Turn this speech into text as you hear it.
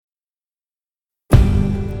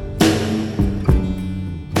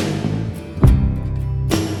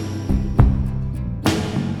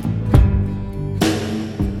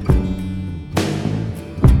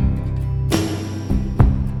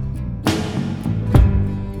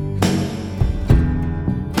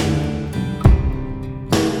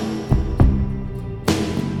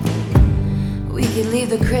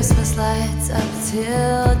Christmas lights up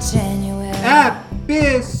till January.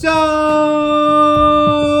 Episode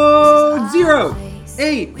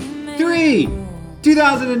 083,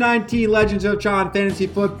 2019 Legends of Tron Fantasy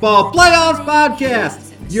Football Playoffs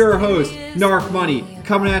Podcast. Your host, Narf Money,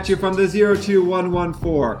 coming at you from the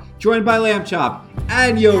 02114, joined by Lamb Chop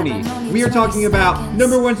and Yoni. We are talking about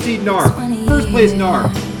number 1 seed Narf, first place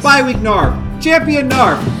Narf, bye week Narf, champion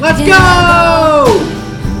Narf. Let's go!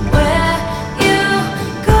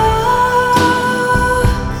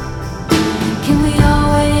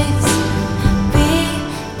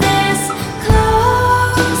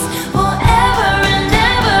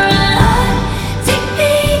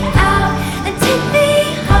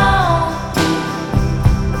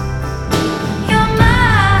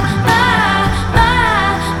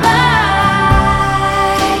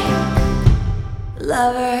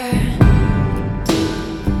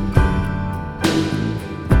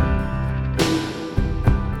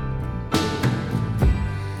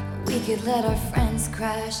 Let our friends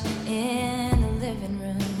crash in the living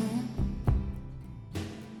room.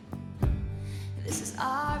 This is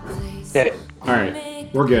our place. Hey. All right,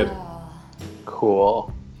 we're good.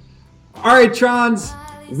 Cool. All right, Trons.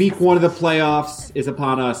 Week 1 of the playoffs is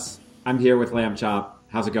upon us. I'm here with Lamb Chop.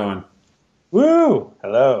 How's it going? Woo!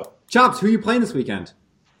 Hello. Chops, who are you playing this weekend?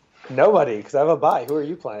 Nobody, because I have a bye. Who are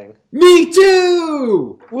you playing? Me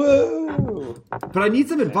too! Woo! But I need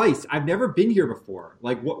some advice. I've never been here before.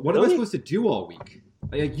 Like, what am I supposed to do all week?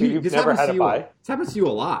 Like, You've never had a bye? This happens to you a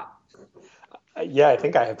lot. Yeah, I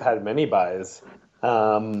think I have had many buys.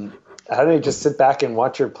 How do you just sit back and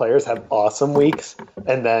watch your players have awesome weeks,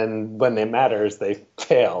 and then when it matters, they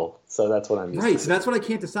fail? So that's what I'm used to. Right, so that's what I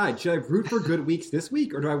can't decide. Should I root for good weeks this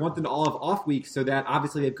week, or do I want them to all have off weeks so that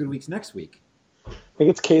obviously they have good weeks next week? I think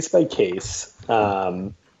it's case by case.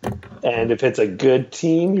 And if it's a good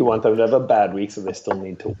team, you want them to have a bad week so they still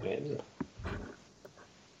need to win.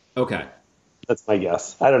 Okay. That's my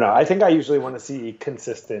guess. I don't know. I think I usually want to see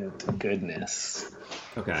consistent goodness.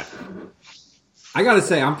 Okay. I got to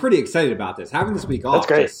say, I'm pretty excited about this. Having this week off.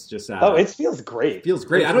 That's great. It feels great. Feels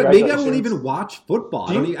great. Maybe I won't even watch football.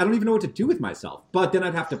 I don't even know what to do with myself. But then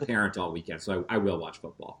I'd have to parent all weekend, so I will watch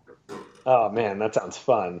football. Oh, man, that sounds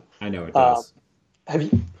fun. I know it does.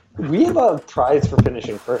 We have a prize for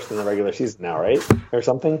finishing first in the regular season now, right? Or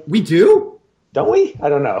something? We do? Don't we? I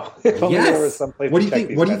don't know. Yes. What do you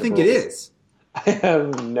think? What do you think it is? I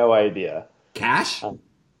have no idea. Cash?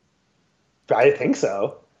 I think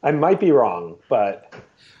so. I might be wrong, but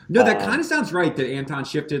no, that kind of sounds right. That Anton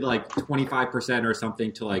shifted like 25% or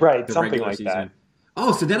something to like right, the something regular like season. That.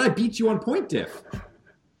 Oh, so then I beat you on point diff.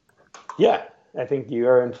 Yeah, I think you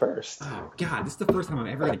are in first. Oh God, this is the first time I'm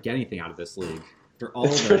ever going to get anything out of this league. For all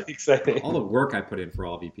pretty exciting. All the work I put in for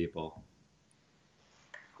all of you people.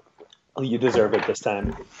 Oh, you deserve it this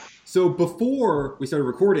time. So before we started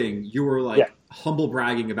recording, you were like humble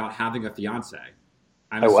bragging about having a fiance.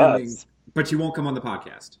 I'm assuming, was. But you won't come on the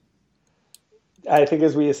podcast. I think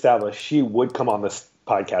as we established, she would come on this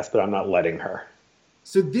podcast, but I'm not letting her.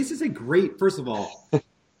 So this is a great, first of all,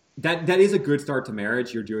 that is a good start to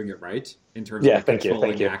marriage. You're doing it right in terms of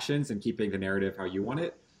controlling actions and keeping the narrative how you want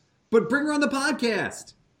it. But bring her on the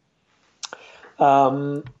podcast.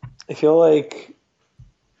 I feel like...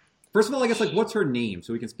 First of all, I guess, like, what's her name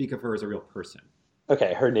so we can speak of her as a real person?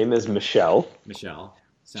 Okay, her name is Michelle. Michelle.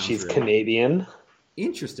 She's real. Canadian.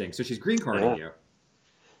 Interesting. So she's green carding you.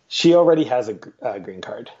 She already has a green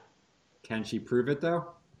card. Can she prove it, though?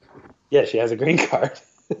 Yeah, she has a green card.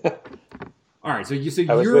 All right,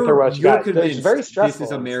 you're convinced very stressful. This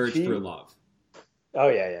is a marriage through love. Oh,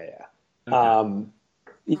 yeah. Okay.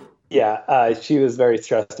 She was very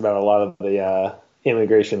stressed about a lot of the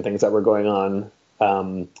immigration things that were going on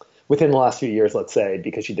within the last few years, let's say,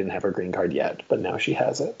 because she didn't have her green card yet, but now she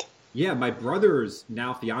has it. Yeah, my brother's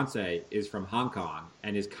now fiance is from Hong Kong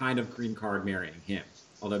and is kind of green card marrying him.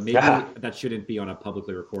 Although maybe that shouldn't be on a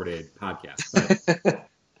publicly recorded podcast. But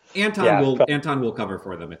Anton will cover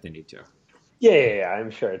for them if they need to. Yeah.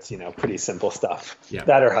 I'm sure it's pretty simple stuff. Yeah.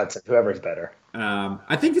 That or Hudson, whoever's better.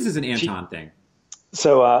 I think this is an Anton thing.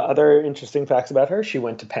 So other interesting facts about her: she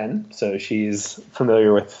went to Penn, so she's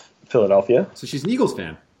familiar with Philadelphia. So she's an Eagles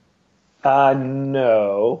fan.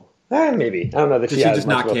 No. Maybe. I don't know that Does she just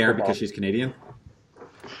not care because she's Canadian?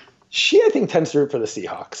 She, I think, tends to root for the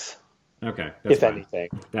Seahawks. Okay. That's fine. Anything.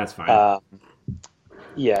 That's fine.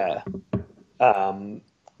 Yeah.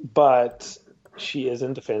 But she is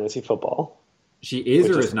into fantasy football. She is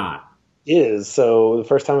or is not? Is. So the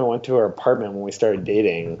first time I went to her apartment when we started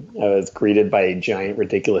dating, I was greeted by a giant,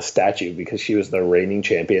 ridiculous statue because she was the reigning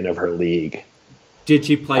champion of her league. Did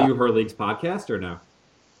she play you her league's podcast or no?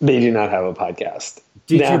 They do not have a podcast.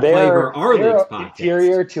 Did Now, you play for our they're league's podcast?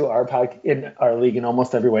 inferior to in our league in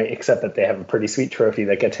almost every way, except that they have a pretty sweet trophy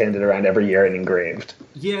that gets handed around every year and engraved.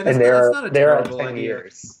 Yeah, And that's not a they're at terrible 10 idea.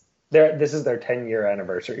 years. This is their 10-year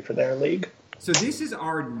anniversary for their league. So this is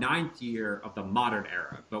our 9th year of the modern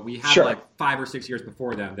era, but we have Sure. like 5 or 6 years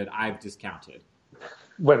before them that I've discounted.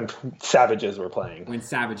 When Savages were playing. When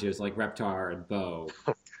Savages like Reptar and Bo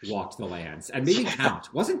walked the lands. And maybe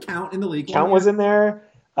Count. Wasn't Count in the league? Count was in there.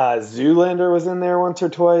 Zoolander was in there once or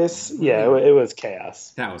twice. Yeah, it was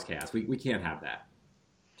chaos. That was chaos. We can't have that.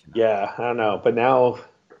 Yeah, I don't know. But now,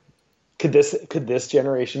 could this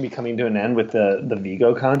generation be coming to an end with the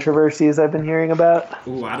Vigo controversies I've been hearing about?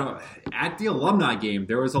 Ooh, I don't. At the alumni game,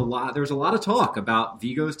 there was a lot of talk about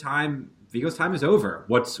Vigo's time. Vigo's time is over.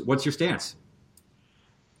 What's your stance?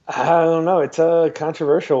 I don't know. It's a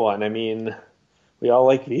controversial one. I mean, we all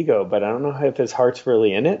like Vigo, but I don't know if his heart's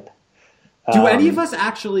really in it. Do any of us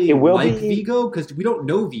actually like be, Vigo? Because we don't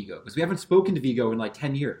know Vigo, because we haven't spoken to Vigo in like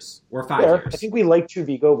 10 years or 5 fair. years. I think we liked who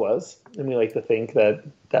Vigo was, and we like to think that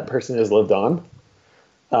that person has lived on.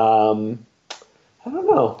 I don't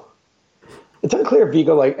know. It's unclear if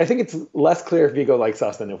Vigo I think it's less clear if Vigo likes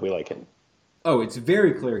us than if we like him. Oh, it's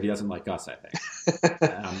very clear he doesn't like us, I think.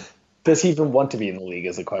 Does he even want to be in the league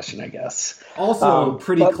is a question, I guess. Also,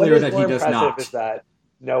 pretty clear that he does not. Is that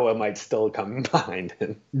Noah might still come behind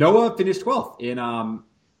him. Noah finished 12th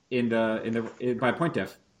by point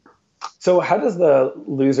diff. So how does the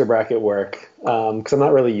loser bracket work? Because I'm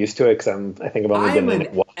not really used to it. Because I think I've only been in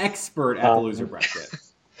it once. Expert at the loser bracket.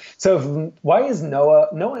 So why is Noah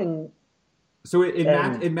knowing? So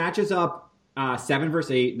it matches up 7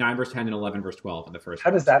 versus 8, 9 versus 10, and 11 versus 12 in the first. How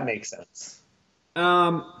does that make sense?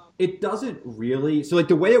 It doesn't really. So like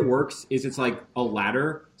the way it works is it's like a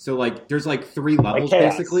ladder. So like there's like 3 levels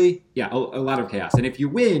basically. Yeah, a ladder of chaos. And if you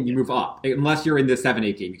win, you move up. Unless you're in the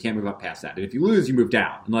 7-8 game, you can't move up past that. And if you lose, you move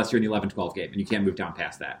down. Unless you're in the 11-12 game, and you can't move down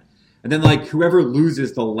past that. And then like whoever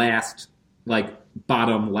loses the last like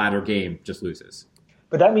bottom ladder game just loses.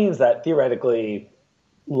 But that means that theoretically,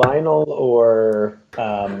 Lionel or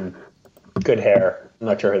Good Hair. I'm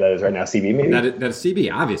not sure who that is right now. CB maybe. That is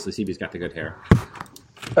CB. Obviously, CB's got the good hair.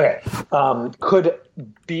 Okay, could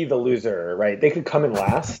be the loser, right? They could come in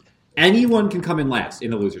last. Anyone can come in last in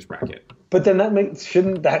the losers bracket. But then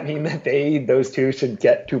shouldn't that mean that those two should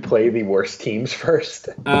get to play the worst teams first?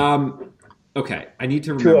 Okay, I need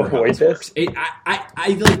to remember avoid how this works.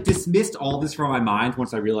 I like dismissed all this from my mind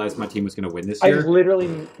once I realized my team was going to win this year. I've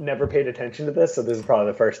literally never paid attention to this, so this is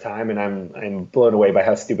probably the first time, and I'm blown away by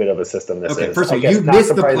how stupid of a system this is. Okay, first of all, you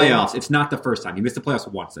missed the playoffs. It's not the first time. You missed the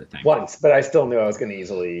playoffs once, I think. Once, but I still knew I was going to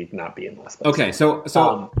easily not be in the last place. Okay, so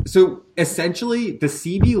essentially, the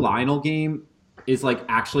CB Lionel game is like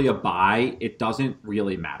actually a bye. It doesn't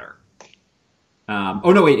really matter.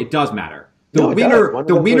 It does matter. The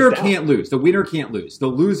winner can't lose. The winner can't lose. The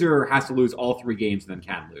loser has to lose all 3 games and then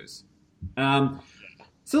can lose.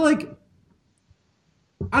 So like,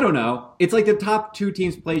 I don't know. It's like the top 2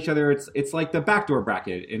 teams play each other. It's like the backdoor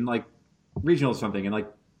bracket in like regional or something. And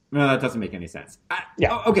like, no, that doesn't make any sense.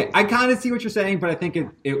 Okay, I kind of see what you're saying, but I think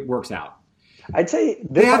it works out. I'd say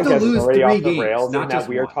this they have to lose 3 off the games, rails, not just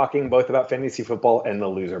we are talking both about fantasy football and the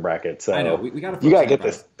loser bracket. So I know we got to get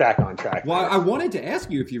this back on track. Well, I wanted to ask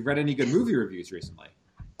you if you've read any good movie reviews recently.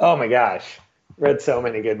 Oh my gosh, read so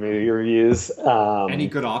many good movie reviews. Any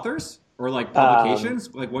good authors or like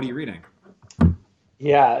publications? Like, what are you reading?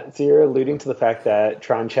 Yeah, so you're alluding to the fact that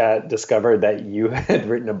Tron Chat discovered that you had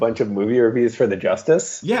written a bunch of movie reviews for The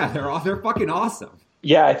Justice. Yeah, they're fucking awesome.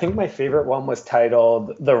 Yeah, I think my favorite one was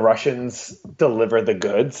titled "The Russians Deliver the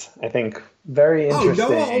Goods." I think very interesting. Oh,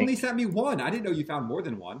 Noah only sent me one. I didn't know you found more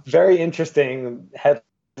than one. Very interesting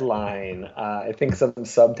headline. I think some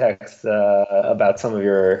subtext about some of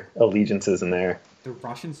your allegiances in there. The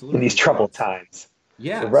Russians in these troubled times.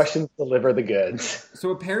 Yeah, the Russians deliver the goods. So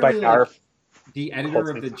apparently, the editor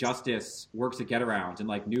of The Justice works at Get Around and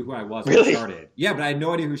like knew who I was when I started. Yeah, but I had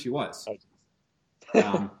no idea who she was.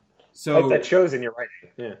 So that shows in your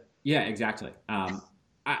writing. Yeah, exactly.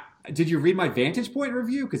 Did you read my Vantage Point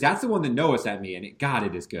review? Because that's the one that Noah sent me, and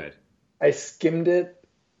it is good. I skimmed it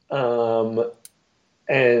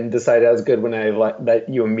and decided it was good when that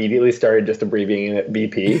you immediately started just abbreviating it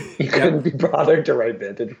BP. You couldn't be bothered to write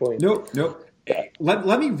Vantage Point. Nope. Yeah.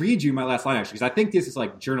 Let me read you my last line, actually, because I think this is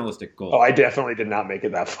like journalistic gold. Oh, I definitely did not make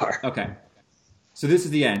it that far. Okay. So this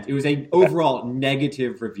is the end. It was an overall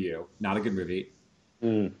negative review. Not a good movie.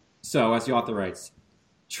 So, as the author writes,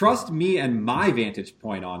 trust me and my vantage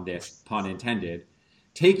point on this, pun intended.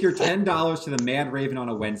 Take your $10 to the Mad Raven on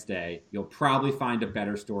a Wednesday. You'll probably find a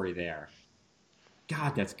better story there.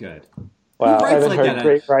 God, that's good. Wow,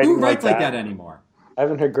 Who writes like that anymore? I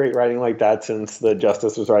haven't heard great writing like that since the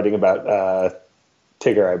Justice was writing about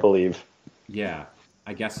Tigger, I believe. Yeah,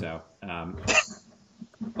 I guess so.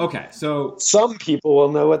 Okay, so some people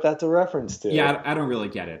will know what that's a reference to. Yeah, I don't really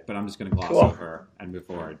get it, but I'm just going to gloss over and move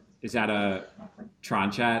forward. Is that a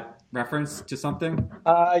Tron Chat reference to something?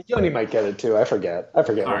 Yoni might get it too. I forget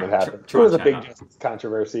when right, it happened. Tron It was a Chat big up. Justice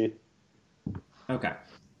controversy. Okay,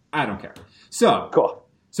 I don't care. So Cool.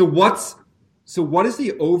 So what is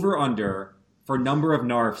the over under for number of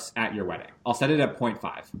narfs at your wedding? I'll set it at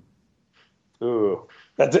 0.5. Ooh,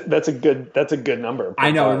 that's a good number.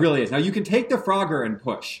 I know, it really is. Now you can take the Frogger and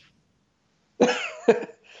push.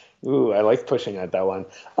 Ooh, I like pushing at that one.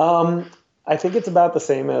 I think it's about the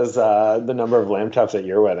same as the number of lamb chops at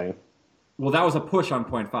your wedding. Well, that was a push on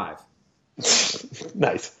 0.5.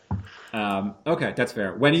 Nice. Okay, that's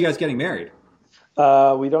fair. When are you guys getting married?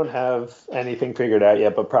 We don't have anything figured out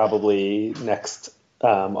yet, but probably next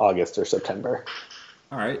August or September.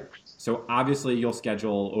 All right. So obviously you'll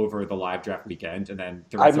schedule over the live draft weekend, and then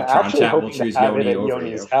the rest I'm of Tron actually Chat will hoping choose to have Yoni it at over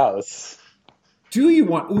Yoni's you. house. Do you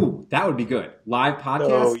want? Ooh, that would be good. Live podcast.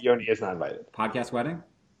 No, Yoni is not invited. Podcast wedding.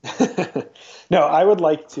 No, I would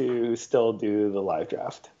like to still do the live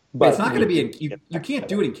draft. But it's not going to be in. You can't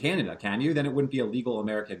do it in Canada, can you? Then it wouldn't be a legal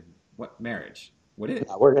American marriage, would it?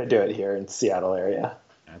 No, we're going to do it here in Seattle area.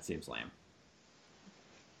 That seems lame.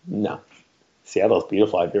 No. Seattle's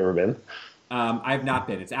beautiful. Have you ever been? I've not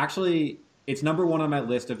been. It's number one on my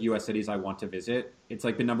list of U.S. cities I want to visit. It's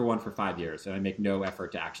like been number one for 5 years, and I make no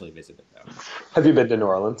effort to actually visit it, though. Have you been to New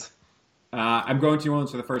Orleans? I'm going to New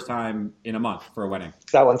Orleans for the first time in a month for a wedding.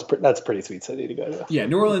 That's a pretty sweet city to go to. Yeah,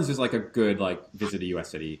 New Orleans is like a good visit a U.S.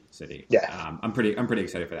 city. Yeah. I'm pretty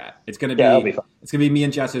excited for that. It's gonna be it'll be fun. It's gonna be me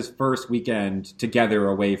and Jess's first weekend together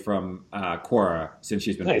away from Cora since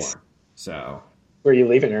she's been Nice. born. So Where are you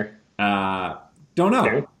leaving her? don't know.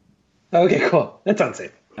 There? Okay, cool. That sounds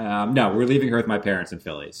safe. No, we're leaving her with my parents in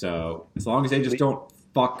Philly. So as long as they just don't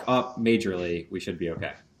fuck up majorly, we should be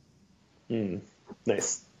okay.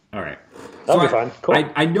 Nice. All right. That'll be fun.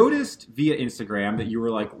 Cool. I noticed via Instagram that you were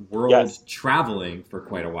like world traveling for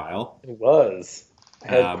quite a while. It was. I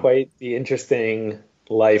had quite the interesting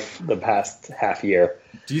life the past half year.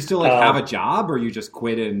 Do you still have a job, or you just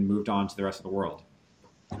quit and moved on to the rest of the world?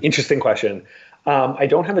 Interesting question. I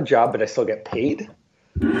don't have a job, but I still get paid.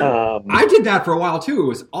 I did that for a while too. It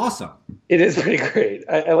was awesome. It is pretty great.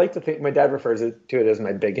 I like to think my dad refers to it as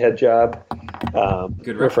my big head job.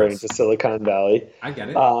 Good referring reference. to Silicon Valley. I get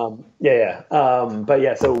it. But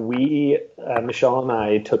yeah, so we, Michelle and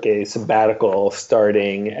I took a sabbatical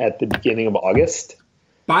starting at the beginning of August.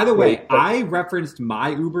 By the way, I referenced my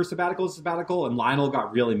Uber sabbatical, and Lionel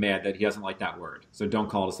got really mad that he doesn't like that word. So don't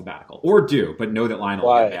call it a sabbatical. Or do, but know that Lionel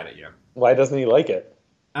will get mad at you. Why doesn't he like it?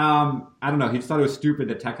 I don't know. He just thought it was stupid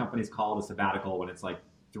that tech companies call it a sabbatical when it's like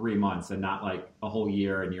 3 months and not like a whole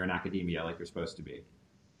year and you're in academia like you're supposed to be.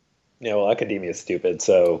 Yeah, well, academia is stupid,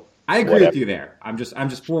 so... I agree with you there. I'm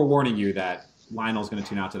just forewarning you that Lionel's going to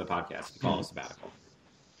tune out to the podcast to call it a sabbatical.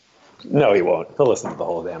 No, he won't. He'll listen to the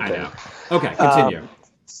whole damn I thing. know. Okay, continue.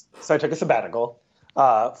 So I took a sabbatical,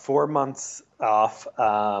 4 months off,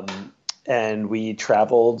 and we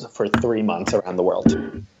traveled for 3 months around the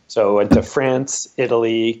world. So I went to France,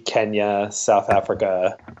 Italy, Kenya, South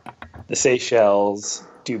Africa, the Seychelles,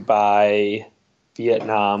 Dubai,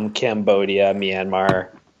 Vietnam, Cambodia, Myanmar,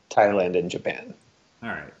 Thailand, and Japan. All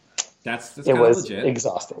right. That's It kind of was legit.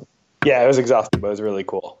 exhausting. Yeah, it was exhausting, but it was really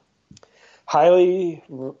cool. Highly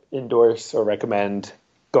endorse or recommend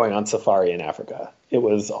going on safari in Africa. It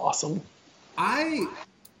was awesome. It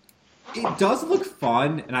does look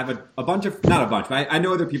fun, and I have a bunch of, not a bunch, but I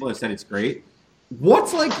know other people have said it's great.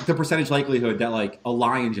 What's like the percentage likelihood that like a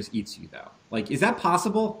lion just eats you though? Like, is that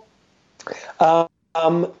possible? I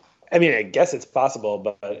mean, I guess it's possible,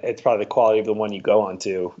 but it's probably the quality of the one you go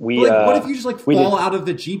onto. What if you just like fall out of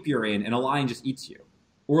the Jeep you're in and a lion just eats you?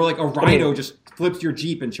 Or like a rhino just flips your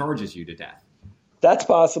Jeep and charges you to death? That's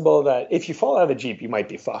possible that if you fall out of the Jeep, you might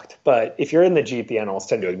be fucked. But if you're in the Jeep, the animals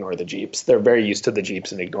tend to ignore the Jeeps. They're very used to the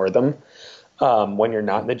Jeeps and ignore them. When you're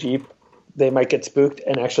not in the Jeep, they might get spooked.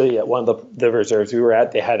 And actually, at one of the reserves we were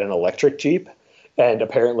at, they had an electric Jeep. And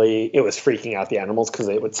apparently it was freaking out the animals because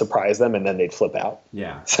it would surprise them and then they'd flip out.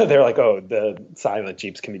 Yeah. So they're like, oh, the silent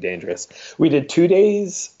Jeeps can be dangerous. We did 4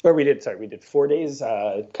 days,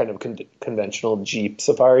 kind of conventional Jeep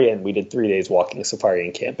safari, and we did 3 days walking safari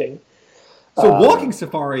and camping. So walking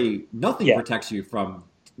safari, nothing protects you from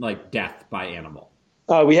like death by animal.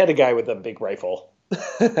 We had a guy with a big rifle.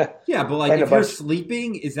 Yeah, but like if you're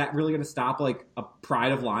sleeping, is that really going to stop like a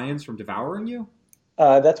pride of lions from devouring you?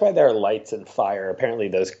 That's why there are lights and fire. Apparently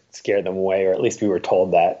those scare them away, or at least we were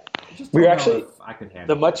told that. just We don't were know actually if I could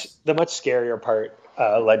handle the much scarier part.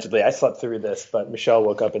 Allegedly, I slept through this, but Michelle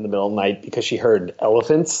woke up in the middle of the night because she heard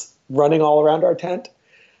elephants running all around our tent,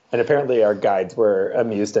 and apparently our guides were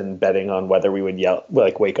amused and betting on whether we would yell,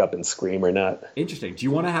 like wake up and scream or not. Interesting. Do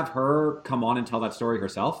you want to have her come on and tell that story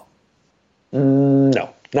herself?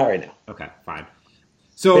 No, not right now. Okay, fine.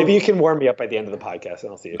 So Maybe you can warm me up by the end of the podcast,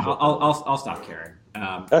 and I'll see if I'll stop caring.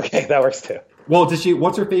 Okay, that works too. Well,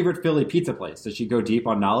 what's her favorite Philly pizza place? Does she go deep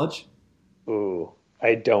on knowledge? Ooh,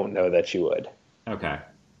 I don't know that she would. Okay.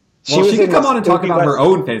 Well, she could come on and talk about her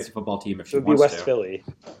own fantasy football team if she wants to. It would be West Philly.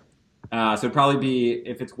 So it'd probably be,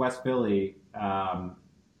 if it's West Philly,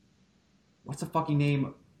 what's the fucking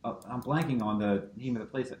name? I'm blanking on the name of the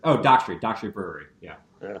place. Oh, Dock Street Brewery. Yeah.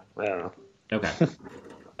 I don't know. Okay.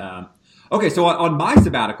 Okay, so on my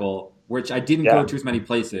sabbatical, which I didn't go to as many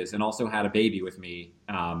places and also had a baby with me,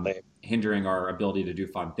 hindering our ability to do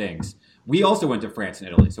fun things, we also went to France and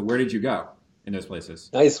Italy. So where did you go in those places?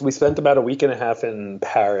 Nice. We spent about a week and a half in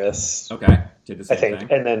Paris. Okay. Did the same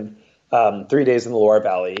thing. And then 3 days in the Loire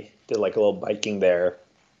Valley. Did like a little biking there.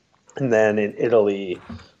 And then in Italy,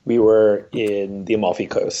 we were in the Amalfi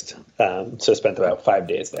Coast. So spent about 5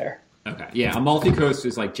 days there. Okay. Yeah, Amalfi Coast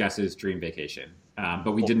is like Jess's dream vacation.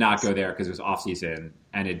 But we did not go there because it was off season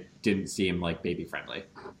and it didn't seem like baby friendly.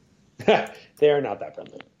 They are not that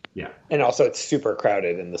friendly. Yeah. And also it's super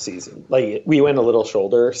crowded in the season. Like we went a little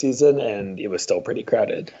shoulder season and it was still pretty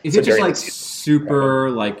crowded. Is it just like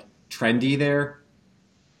super like trendy there?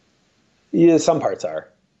 Yeah, some parts are.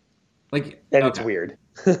 Like, and it's weird.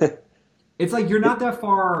 It's like you're not that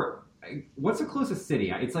far. What's the closest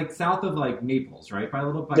city? It's like south of like Naples, right? By a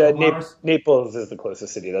little. Naples is the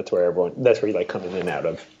closest city. That's where you like come in and out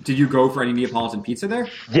of. Did you go for any Neapolitan pizza there?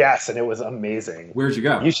 Yes, and it was amazing. Where'd you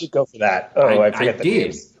go? You should go for that. Oh, I forget the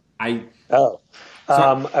names. I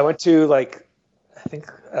went to I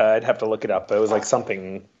think I'd have to look it up, but it was like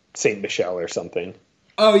something Saint Michel or something.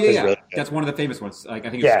 Oh yeah, really that's one of the famous ones. Like I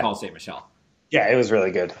think it's called Saint Michel. Yeah, it was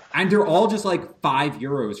really good. And they're all just like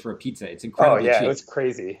 €5 for a pizza. It's incredibly cheap. It was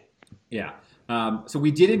crazy. Yeah. So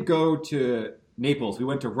we didn't go to Naples. We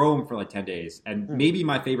went to Rome for like 10 days. And maybe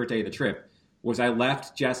my favorite day of the trip was I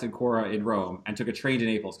left Jess and Cora in Rome and took a train to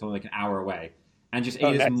Naples, only like an hour away, and just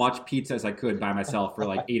ate as much pizza as I could by myself for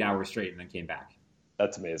like 8 hours straight and then came back.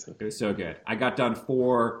 That's amazing. It was so good. I got done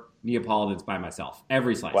 4 Neapolitans by myself,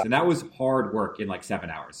 every slice. Wow. And that was hard work in like 7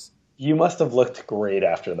 hours. You must have looked great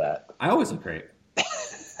after that. I always look great.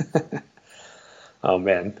 Oh,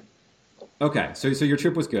 man. Okay, so your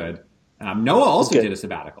trip was good. Noah also did a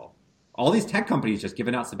sabbatical. All these tech companies just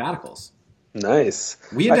giving out sabbaticals. Nice.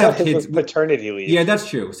 We had to have kids. Paternity leave. Yeah, that's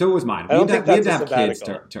true. So was mine. We had to have kids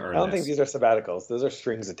to earn I don't think these are sabbaticals. Those are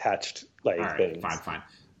strings attached things. Fine.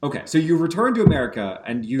 Okay, so you returned to America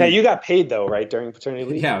and you... Now, you got paid, though, right, during paternity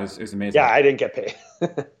leave? Yeah, it was amazing. Yeah, I didn't get paid.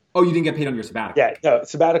 Oh, you didn't get paid on your sabbatical? Yeah, no,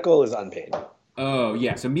 sabbatical is unpaid. Oh,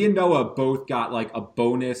 yeah. So me and Noah both got like a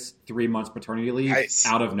bonus 3 months paternity leave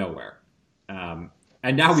out of nowhere.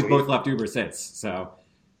 And now we've both left Uber since. So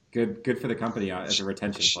good for the company as a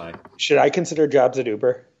retention play. Should I consider jobs at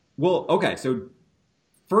Uber? Well, okay. So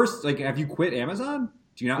first, like, have you quit Amazon?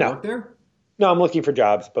 Do you not work there? No, I'm looking for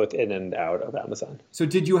jobs both in and out of Amazon. So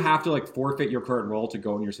did you have to like forfeit your current role to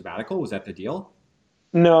go on your sabbatical? Was that the deal?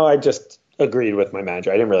 No, I just agreed with my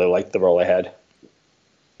manager. I didn't really like the role I had.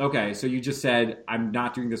 Okay, so you just said, I'm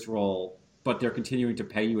not doing this role, but they're continuing to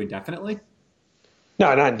pay you indefinitely?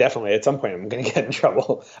 No, not indefinitely. At some point, I'm going to get in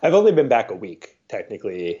trouble. I've only been back a week,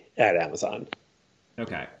 technically, at Amazon.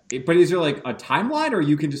 Okay. But is there like a timeline, or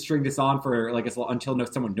you can just string this on for like until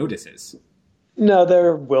someone notices? No,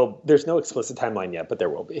 there's no explicit timeline yet, but there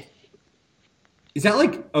will be. Is that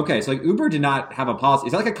like, okay, so like Uber did not have a policy.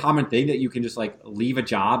 Is that like a common thing that you can just like leave a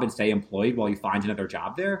job and stay employed while you find another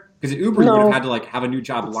job there? Because at Uber, you would have had to like have a new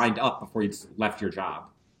job lined up before you left your job.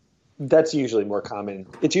 That's usually more common.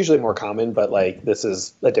 It's usually more common, but like this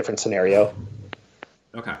is a different scenario.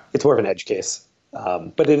 Okay. It's more of an edge case.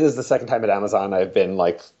 But it is the second time at Amazon I've been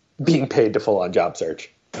like being paid to full on job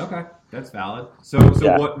search. Okay, that's valid. So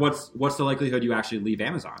yeah. What's the likelihood you actually leave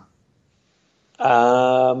Amazon?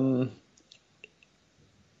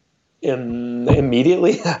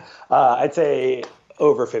 Immediately, I'd say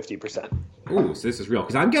over 50%. Ooh, so this is real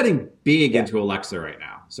because I'm getting big into Alexa right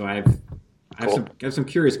now. So I have some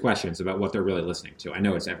curious questions about what they're really listening to. I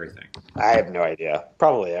know it's everything. I have no idea.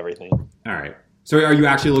 Probably everything. All right. So are you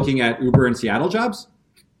actually looking at Uber and Seattle jobs?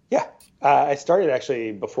 Yeah. I started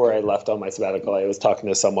actually before I left on my sabbatical. I was talking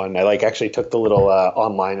to someone. I actually took the little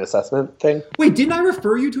online assessment thing. Wait, didn't I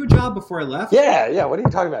refer you to a job before I left? Yeah. What are you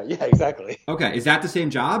talking about? Yeah, exactly. Okay. Is that the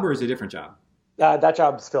same job or is it a different job? That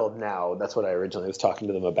job's filled now. That's what I originally was talking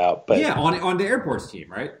to them about. But Yeah, on the airports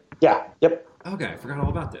team, right? yeah, yep. Okay, I forgot all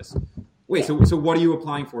about this. Wait, so what are you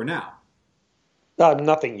applying for now?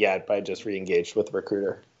 Nothing yet, but I just re-engaged with a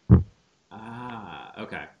recruiter. Ah,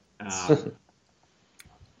 okay.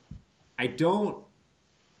 I don't.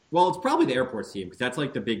 Well, it's probably the airports team because that's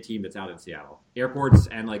like the big team that's out in Seattle. Airports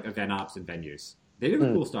and like event ops and venues. They do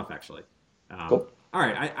cool stuff actually. Cool. All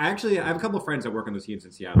right, I have a couple of friends that work on those teams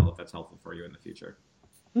in Seattle. If that's helpful for you in the future.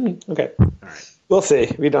 Okay. All right. We'll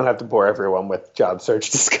see. We don't have to bore everyone with job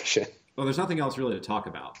search discussion. Well, there's nothing else really to talk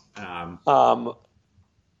about.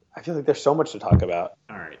 I feel like there's so much to talk about.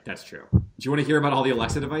 All right, that's true. Do you want to hear about all the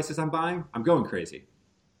Alexa devices I'm buying? I'm going crazy.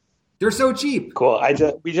 They're so cheap. Cool.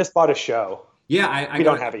 We just bought a show. Yeah, we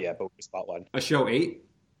don't have it yet, but we just bought one. A Show 8?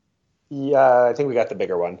 Yeah, I think we got the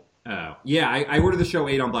bigger one. Oh, yeah. I ordered the Show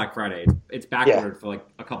 8 on Black Friday. It's back ordered for like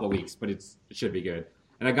a couple of weeks, but it should be good.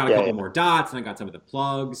 And I got a couple more dots, and I got some of the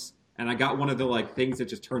plugs, and I got one of the like things that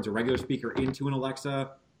just turns a regular speaker into an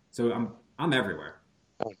Alexa. So I'm everywhere.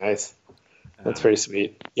 Oh, nice. That's pretty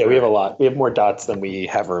sweet. Yeah, we have a lot. We have more dots than we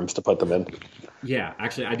have rooms to put them in. Yeah,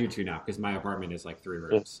 actually, I do too now because my apartment is like 3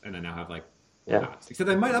 rooms, and I now have like dots. Except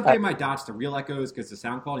I might upgrade my dots to real Echoes because the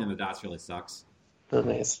sound quality on the dots really sucks. Oh,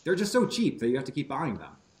 nice. They're just so cheap that you have to keep buying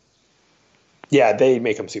them. Yeah, they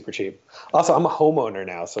make them super cheap. Also, I'm a homeowner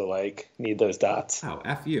now, so like need those dots. Oh,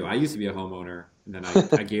 F you. I used to be a homeowner, and then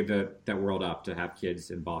I gave that world up to have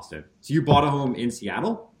kids in Boston. So you bought a home in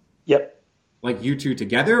Seattle? Yep. Like you two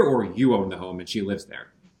together, or you own the home and she lives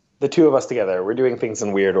there? The two of us together. We're doing things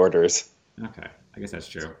in weird orders. Okay, I guess that's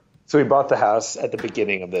true. So we bought the house at the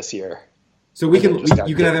beginning of this year. So you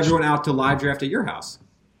can have everyone out to live draft at your house.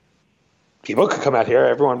 People could come out here.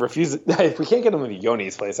 Everyone refuses. If we can't get them to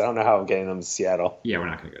Yoni's place, I don't know how I'm getting them to Seattle. Yeah, we're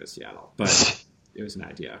not going to go to Seattle, but it was an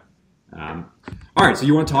idea. All right, so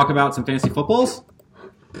you want to talk about some fantasy footballs?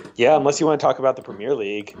 Yeah, unless you want to talk about the Premier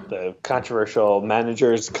League, the controversial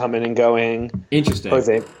managers coming and going. Interesting.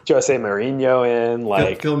 Jose Mourinho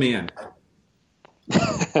in. Fill me in.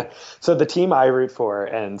 So the team I root for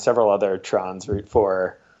and several other Trons root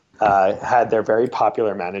for had their very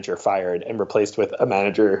popular manager fired and replaced with a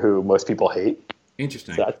manager who most people hate.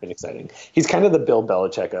 Interesting. So that's been exciting. He's kind of the Bill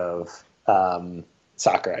Belichick of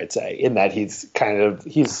soccer, I'd say, in that he's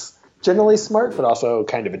generally smart, but also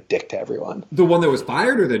kind of a dick to everyone. The one that was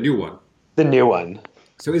fired or the new one? The new one.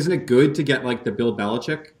 So isn't it good to get like the Bill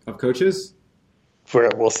Belichick of coaches?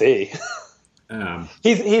 We'll see.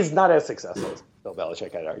 He's not as successful as Bill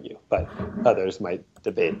Belichick, I'd argue, but others might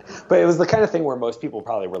debate. But it was the kind of thing where most people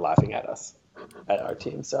probably were laughing at us, at our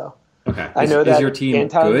team. So okay, I know that is your team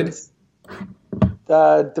good?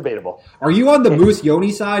 Debatable. Are you on the Moose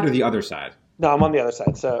Yoni side or the other side? No, I'm on the other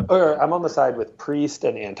side. Or I'm on the side with Priest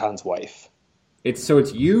and Anton's wife. It's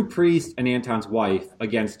you, Priest, and Anton's wife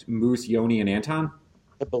against Moose, Yoni, and Anton?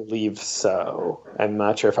 I believe so. I'm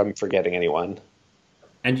not sure if I'm forgetting anyone.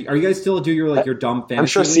 And are you guys still do your dumb fantasy? I'm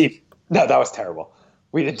sure league? No, that was terrible.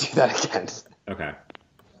 We didn't do that again. Okay.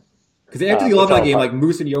 Because after the 11 game, like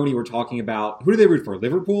Moose and Yoni were talking about who do they root for?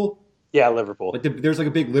 Liverpool? Yeah, Liverpool. There's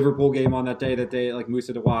a big Liverpool game on that day that they Moose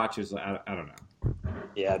had to watch. I don't know.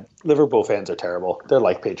 Yeah, Liverpool fans are terrible. They're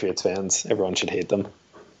like Patriots fans. Everyone should hate them.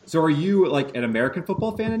 So are you an American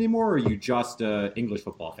football fan anymore, or are you just an English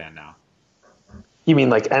football fan now? You mean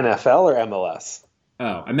like NFL or MLS?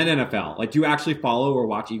 Oh, I meant NFL. Do you actually follow or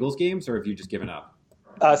watch Eagles games, or have you just given up?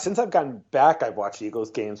 Since I've gotten back, I've watched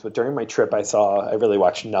Eagles games, but during my trip I really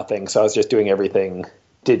watched nothing. So I was just doing everything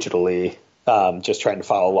digitally, just trying to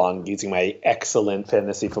follow along using my excellent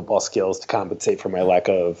fantasy football skills to compensate for my lack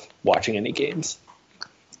of watching any games.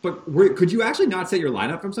 But could you actually not set your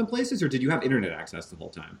lineup from some places, or did you have internet access the whole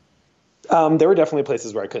time? There were definitely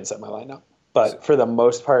places where I couldn't set my lineup. But for the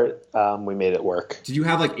most part, we made it work. Did you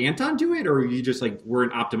have Anton do it, or you just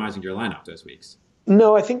weren't optimizing your lineup those weeks?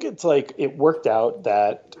 No, I think it's it worked out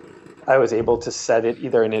that I was able to set it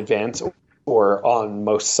either in advance or on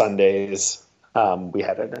most Sundays we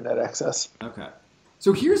had internet access. Okay.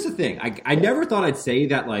 So here's the thing. I never thought I'd say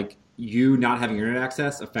that you not having internet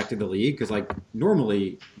access affected the league because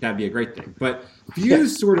normally that'd be a great thing. But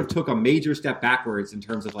Views sort of took a major step backwards in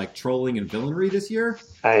terms of trolling and villainy this year.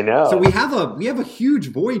 I know. So we have a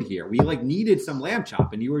huge void here. We needed some lamb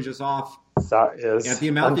chop, and you were just off at the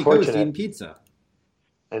Amalfi Coast eating pizza.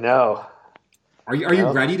 I know. Are you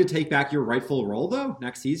ready to take back your rightful role though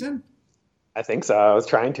next season? I think so. I was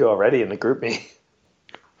trying to already in the group me.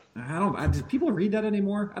 Do people read that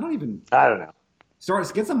anymore? I don't know.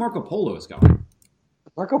 Get some Marco Polos going.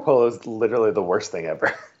 Marco Polo is literally the worst thing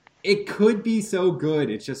ever. It could be so good.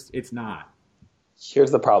 It's not.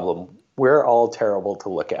 Here's the problem. We're all terrible to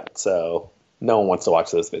look at. So No one wants to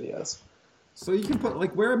watch those videos. So you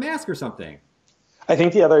can wear a mask or something. I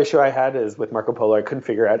think the other issue I had is with Marco Polo, I couldn't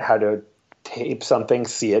figure out how to tape something,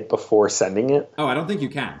 see it before sending it. Oh, I don't think you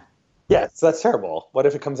can. Yeah, so that's terrible. What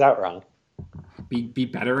if it comes out wrong? Be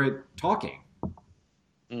better at talking.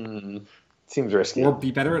 Seems risky. Or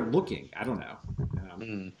be better at looking. I don't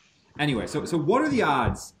know. Anyway, so what are the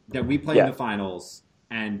odds that we play in the finals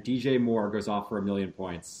and DJ Moore goes off for 1 million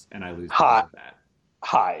points and I lose because of that?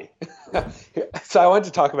 High. So I wanted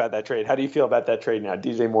to talk about that trade. How do you feel about that trade now?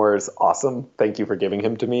 DJ Moore is awesome. Thank you for giving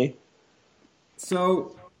him to me.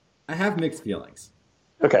 So I have mixed feelings.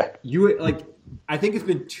 Okay. I think it's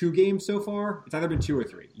been 2 games so far. It's either been 2 or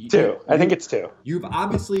 3. I think it's 2. You've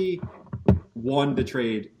obviously won the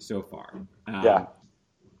trade so far.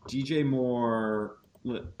 DJ Moore,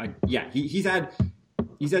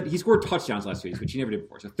 he scored touchdowns last week, which he never did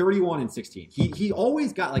before. So 31 and 16. He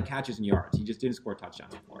always got catches and yards. He just didn't score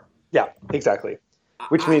touchdowns before. Yeah, exactly.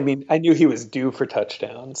 Which made me, I knew he was due for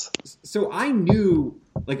touchdowns. So I knew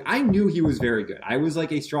he was very good. I was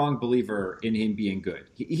a strong believer in him being good.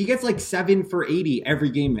 He gets 7 for 80 every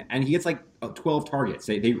game, and he gets 12 targets.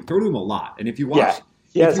 They throw to him a lot. And if you watch,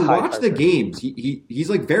 the games, he's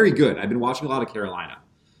very good. I've been watching a lot of Carolina.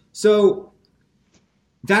 So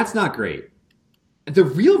that's not great. The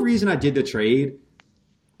real reason I did the trade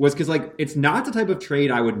was because it's not the type of trade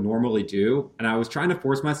I would normally do, and I was trying to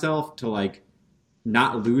force myself to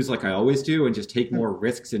not lose like I always do and just take more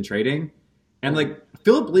risks in trading. And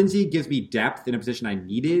Philip Lindsay gives me depth in a position I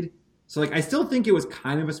needed. So I still think it was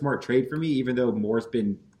kind of a smart trade for me, even though Moore's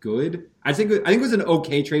been good. I think it was an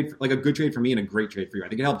okay trade, a good trade for me and a great trade for you. I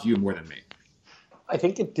think it helped you more than me. I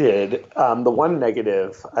think it did. The one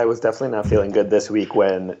negative, I was definitely not feeling good this week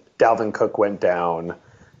when Dalvin Cook went down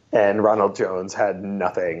and Ronald Jones had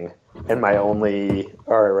nothing, and my only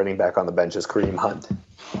running back on the bench is Kareem Hunt.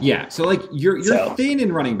 Yeah, so you're thin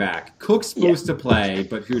in running back. Cook's supposed to play,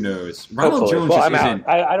 but who knows? Ronald Hopefully. Jones I'm isn't.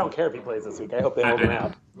 I don't care if he plays this week. I hope they hold him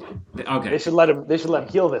out. Okay, They should let him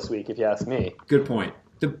heal this week, if you ask me. Good point.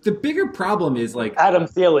 The bigger problem is Adam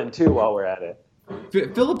Thielen too. While we're at it,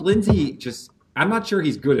 Philip Lindsay I'm not sure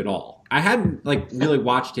he's good at all. I hadn't really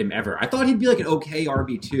watched him ever. I thought he'd be an okay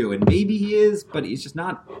RB2, and maybe he is, but he's just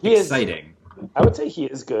not exciting. I would say he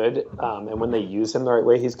is good, and when they use him the right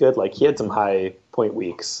way, he's good. He had some high point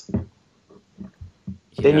weeks.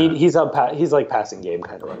 Yeah. He's passing game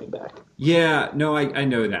kind of running back. Yeah, no, I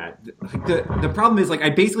know that. The problem is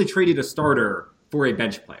I basically traded a starter for a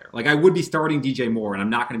bench player. I would be starting DJ Moore, and I'm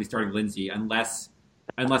not going to be starting Lindsay unless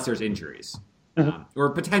there's injuries. Or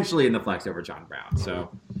potentially in the flex over John Brown. So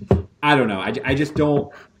I don't know. I just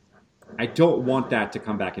don't want that to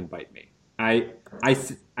come back and bite me. I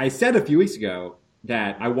said a few weeks ago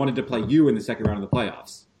that I wanted to play you in the second round of the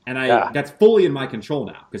playoffs. And that's fully in my control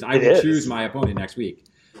now because I will choose my opponent next week.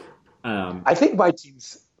 I think my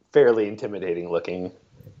team's fairly intimidating looking.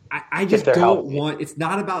 I just don't want – it's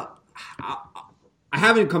not about I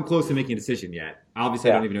haven't come close to making a decision yet.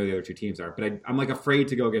 Obviously, I don't even know who the other 2 teams are, but I'm afraid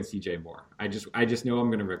to go against DJ Moore. I just know I'm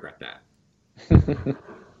going to regret that.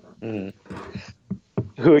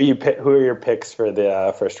 Who are your picks for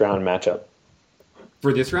the first round matchup?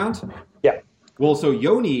 For this round? Yeah. Well, so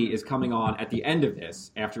Yoni is coming on at the end of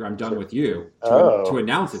this after I'm done with you to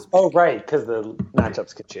announce his pick. Oh, right, because the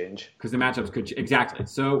matchups could change. Exactly.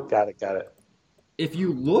 So got it. If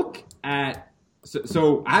you look at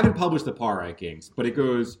so I haven't published the power rankings, but it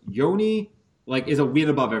goes Yoni is a win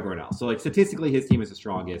above everyone else. So statistically, his team is the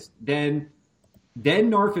strongest. Then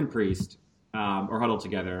Narf and Priest are huddled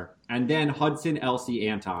together, and then Hudson, Elsie,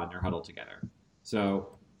 Anton are huddled together.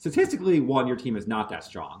 So statistically, your team is not that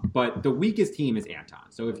strong, but the weakest team is Anton.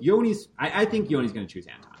 So if I think Yoni's going to choose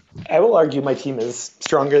Anton. I will argue my team is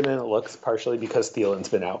stronger than it looks, partially because Thielen's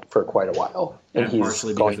been out for quite a while, and he's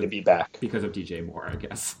going to be back because of DJ Moore, I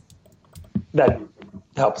guess. That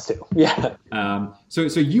helps too. Yeah. So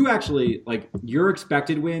you actually your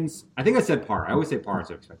expected wins. I think I said par. I always say par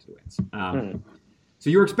instead of expected wins. So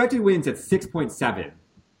your expected wins at 6.7,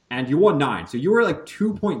 and you won 9. So you were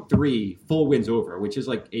 2.3 full wins over, which is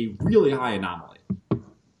a really high anomaly.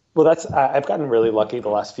 Well, I've gotten really lucky the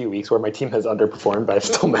last few weeks where my team has underperformed, but I've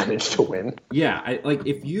still managed to win. Yeah,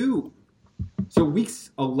 So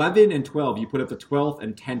weeks 11 and 12, you put up the 12th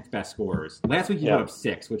and 10th best scores. Last week you put up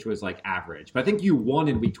 6, which was average. But I think you won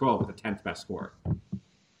in week 12 with the 10th best score.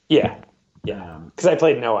 Yeah. Because I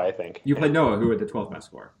played Noah, I think. You played Noah, who had the 12th best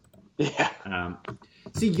score. Yeah.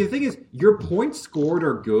 See, the thing is, your points scored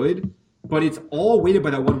are good, but it's all weighted by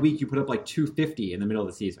that 1 week you put up 250 in the middle of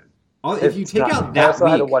the season. If you take out that I also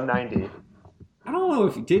week, had a 190. I don't know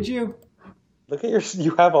if you did. You look at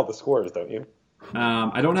you have all the scores, don't you?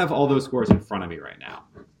 I don't have all those scores in front of me right now.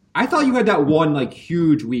 I thought you had that one like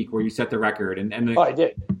huge week where you set the record, and Oh, I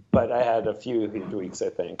did, but I had a few huge weeks. I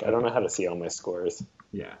think I don't know how to see all my scores.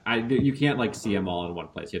 Yeah, you can't like see them all in one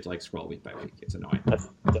place. You have to like scroll week by week. It's annoying. That's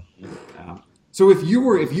dumb. So if you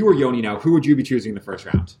were Yoni now, who would you be choosing in the first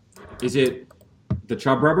round? Is it the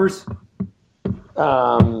Chubb Rubbers?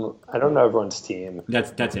 I don't know everyone's team.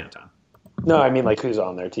 That's Anton. No, I mean like who's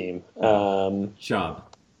on their team. Chubb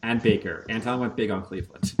and Baker. Anton went big on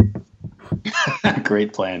Cleveland.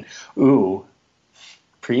 Great plan. Ooh,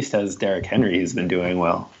 Priest has Derrick Henry, who's been doing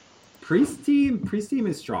well. Priest team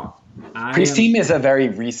is strong. Priest team is a very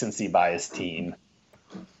recency biased team.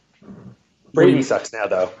 Brady sucks now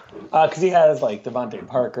though. Because he has like Devontae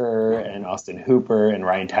Parker and Austin Hooper and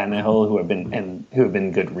Ryan Tannehill who have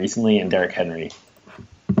been good recently, and Derrick Henry.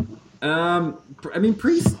 I mean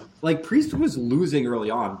Priest was losing early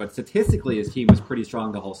on, but statistically his team was pretty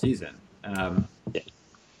strong the whole season.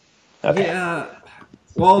 Okay. Yeah.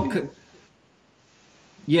 Well,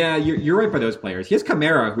 yeah, you're right by those players. He has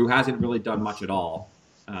Kamara, who hasn't really done much at all.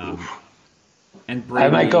 And Brady, I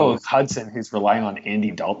might go with Hudson, who's relying on Andy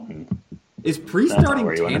Dalton. Is Priest That's starting not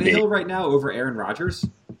where you wanna be. Tannehill right now over Aaron Rodgers?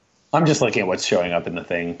 I'm just looking at what's showing up in the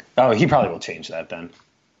thing. Oh, he probably will change that then.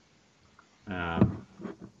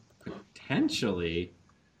 Potentially.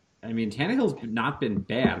 I mean, Tannehill's not been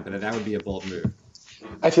bad, but that would be a bold move.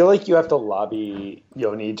 I feel like you have to lobby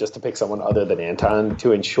Yoni just to pick someone other than Anton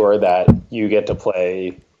to ensure that you get to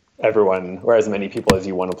play everyone or as many people as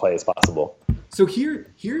you want to play as possible. So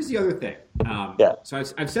here's the other thing. So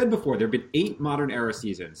I've said before, there have been 8 modern era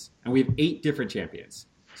seasons, and we have 8 different champions.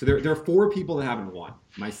 So there are 4 people that haven't won.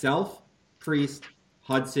 Myself, Priest,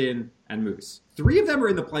 Hudson, and Moose. 3 of them are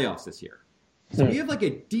in the playoffs this year. So we have like a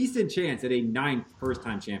decent chance at a 9th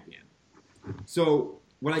first-time champion. So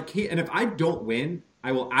what I can't, and if I don't win,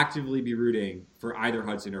 I will actively be rooting for either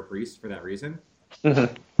Hudson or Priest for that reason.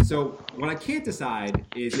 Mm-hmm. So what I can't decide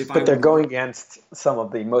is if But they're going against some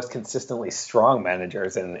of the most consistently strong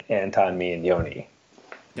managers in Anton, me, and Yoni.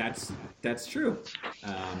 That's true.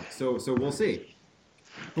 So we'll see.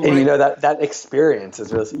 But And that experience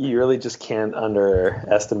is really, you really just can't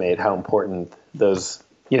underestimate how important those,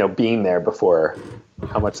 being there before,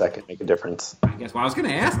 how much that can make a difference. I guess. Well, I was going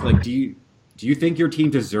to ask, like, do you think your team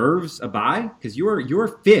deserves a bye? Because you're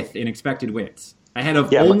 5th in expected wins, ahead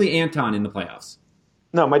of only Anton in the playoffs.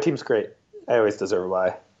 No, my team's great. I always deserve a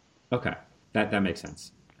bye. Okay, that makes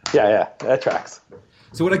sense. Yeah, that tracks.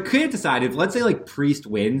 So what I couldn't decide, if let's say like Priest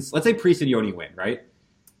wins, let's say Priest and Yoni win, right?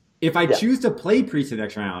 If I choose to play Priest in the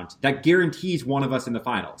next round, that guarantees one of us in the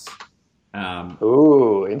finals.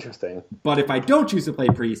 Ooh, interesting. But if I don't choose to play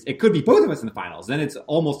Priest, it could be both of us in the finals. Then it's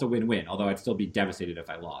almost a win-win, although I'd still be devastated if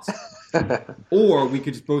I lost. Or we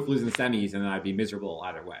could just both lose in the semis, and then I'd be miserable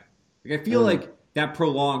either way. Like, I feel like that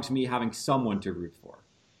prolongs me having someone to root for.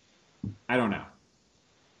 I don't know.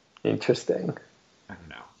 Interesting. I don't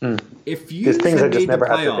know. If you There's things I had just made the never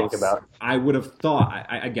have to playoffs, think about. I would have thought.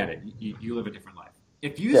 I get it. You live a different life.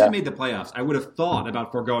 If you had made the playoffs, I would have thought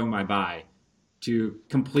about foregoing my bye to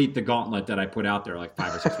complete the gauntlet that I put out there like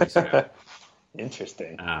 5 or 6 weeks ago.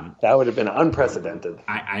 Interesting. That would have been unprecedented.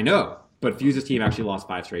 I know, but Fuse's team actually lost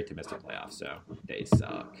 5 straight to miss the playoffs, so they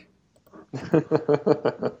suck.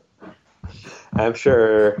 I'm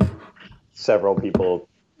sure several people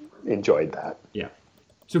enjoyed that. Yeah.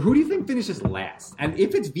 So who do you think finishes last? And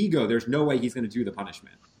if it's Vigo, there's no way he's going to do the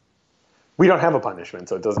punishment. We don't have a punishment,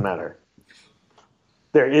 so it doesn't matter.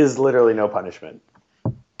 There is literally no punishment.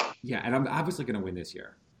 Yeah, and I'm obviously going to win this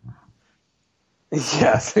year.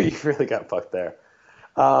 Yeah, so you really got fucked there.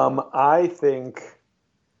 I think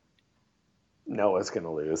Noah's going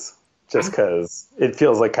to lose just because it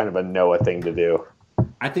feels like kind of a Noah thing to do.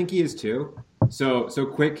 I think he is too. So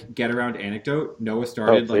quick get around anecdote. Noah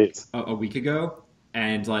started like a week ago,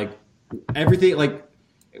 and like everything, like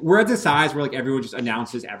we're at the size where like everyone just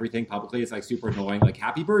announces everything publicly. It's like super annoying, like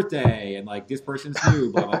happy birthday and like this person's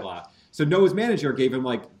new, blah blah blah. So Noah's manager gave him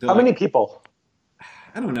like how many people?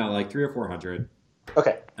 I don't know, like 300 or 400.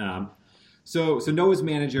 Okay. So Noah's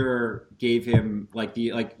manager gave him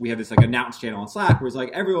we have this like announce channel on Slack where it's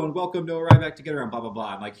like, everyone, welcome Noah Ryback to Get Around, blah blah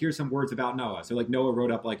blah. And like here's some words about Noah. So like Noah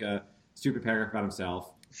wrote up like a stupid paragraph about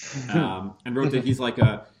himself, and wrote that he's like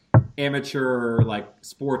a amateur like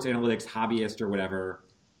sports analytics hobbyist or whatever.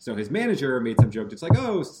 So his manager made some joke. It's like,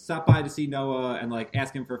 oh, stop by to see Noah and like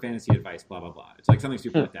ask him for fantasy advice, blah blah blah. It's like something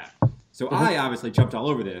stupid like that. So I obviously jumped all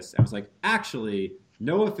over this and was like, actually,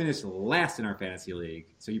 Noah finished last in our fantasy league,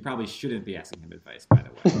 so you probably shouldn't be asking him advice, by the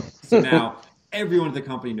way. So now everyone at the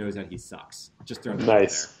company knows that he sucks. Just throw that out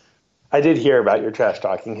there. I did hear about your trash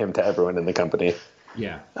talking him to everyone in the company.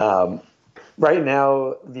 Yeah. Right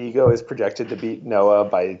now, Vigo is projected to beat Noah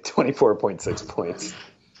by 24.6 points.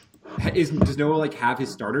 Does Noah like have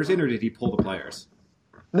his starters in, or did he pull the players?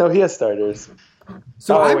 No, he has starters.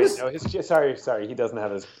 So Sorry, he doesn't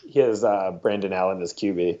have his. He has Brandon Allen as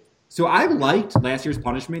QB. So I liked last year's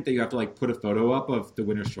punishment that you have to like put a photo up of the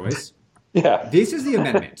winner's choice. Yeah. This is the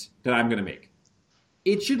amendment that I'm going to make.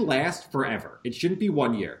 It should last forever. It shouldn't be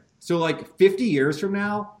 1 year. So like 50 years from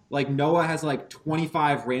now, like Noah has like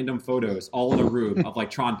 25 random photos all in a room of like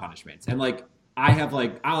Tron punishments. And like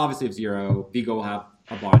I'll obviously have 0. Vigo will have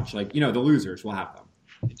a bunch. Like, the losers will have them.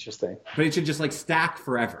 Interesting. But it should just like stack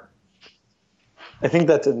forever. I think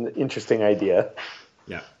that's an interesting idea.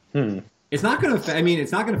 Yeah. It's not going to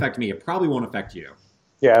it's not going to affect me. It probably won't affect you.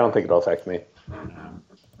 Yeah, I don't think it'll affect me.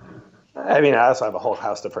 I also have a whole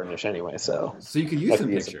house to furnish anyway, so you can use some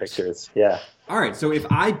pictures. Yeah. All right. So if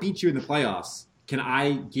I beat you in the playoffs, can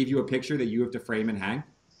I give you a picture that you have to frame and hang?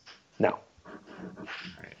 No. All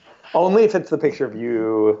right. Only if it's the picture of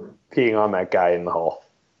you peeing on that guy in the hole.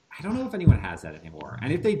 I don't know if anyone has that anymore.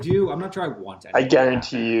 And if they do, I'm not sure I want it. I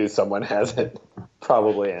guarantee you someone has it.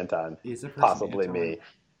 Probably Anton. Is it possibly Anton? Me.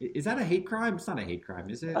 Is that a hate crime? It's not a hate crime,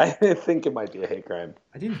 is it? I think it might be a hate crime.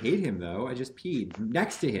 I didn't hate him, though. I just peed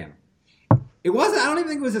next to him. It wasn't. I don't even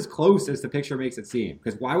think it was as close as the picture makes it seem.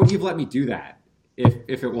 Because why would he have let me do that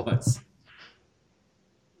if it was?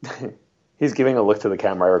 He's giving a look to the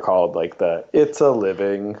camera. I recalled like the "it's a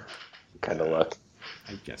living" kind of look.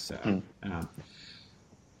 I guess so.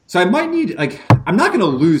 So I might need I'm not going to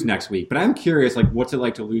lose next week, but I'm curious what's it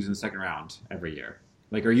like to lose in the second round every year?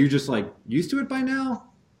 Are you just used to it by now?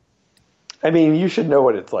 I mean, you should know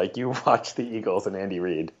what it's like. You watch the Eagles and Andy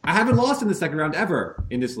Reid. I haven't lost in the second round ever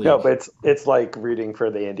in this league. No, but it's like rooting for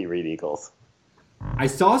the Andy Reid Eagles. I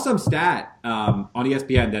saw some stat on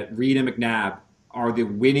ESPN that Reid and McNabb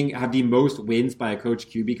have the most wins by a coach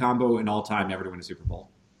QB combo in all time ever to win a Super Bowl.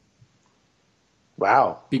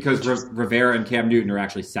 Wow. Because Rivera and Cam Newton are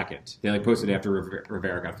actually second. They posted after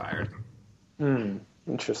Rivera got fired.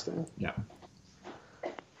 Interesting. Yeah.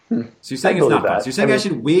 So you're saying it's not fun. So you're saying I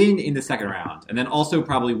should win in the second round and then also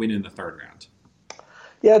probably win in the third round.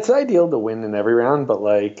 Yeah, it's ideal to win in every round, but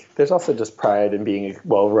there's also just pride in being a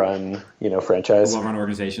well-run, franchise. A well-run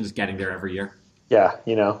organization, just getting there every year. Yeah,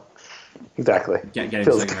 exactly. Getting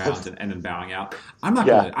to the second round and then bowing out. I'm not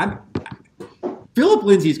going to. Philip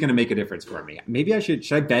Lindsay's going to make a difference for me. Maybe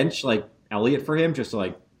should I bench Elliott for him just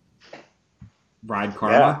to ride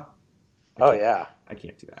karma? Yeah. Oh yeah. I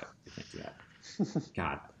can't do that.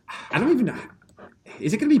 God, I don't even know.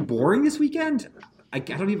 Is it going to be boring this weekend? I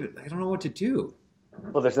don't know what to do.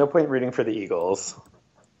 Well, there's no point rooting for the Eagles.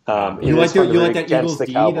 You like that Eagles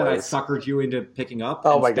D Cowboys that I suckered you into picking up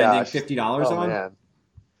and spending $50 on? Man.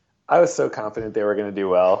 I was so confident they were going to do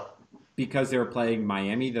well. Because they were playing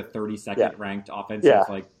Miami, the 32nd ranked offensive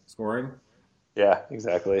scoring? Yeah,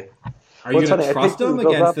 exactly. Are you going to trust them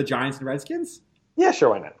against the Giants and Redskins? Yeah, sure,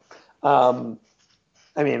 why not? I'm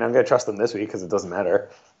going to trust them this week because it doesn't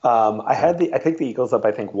matter. I picked the Eagles up,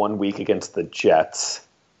 1 week against the Jets.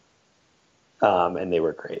 And they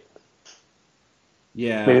were great.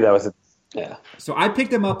 Yeah. Maybe that was it. Yeah. So I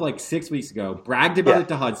picked them up 6 weeks ago, bragged about it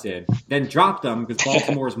to Hudson, then dropped them because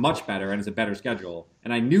Baltimore is much better and has a better schedule.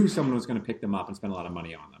 And I knew someone was going to pick them up and spend a lot of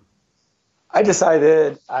money on them. I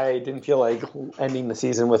decided I didn't feel like ending the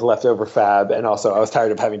season with leftover fab, and also I was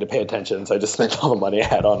tired of having to pay attention, so I just spent all the money I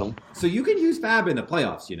had on them. So you can use fab in the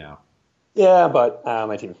playoffs, Yeah, but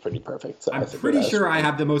my team's pretty perfect. So I'm pretty sure I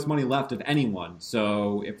have the most money left of anyone.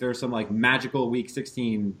 So if there's some magical Week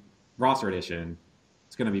 16 roster edition,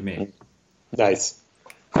 it's going to be me. Nice.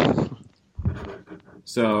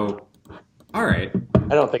 So, all right. I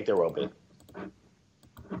don't think there will be.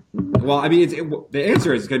 Well, the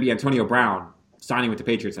answer is going to be Antonio Brown signing with the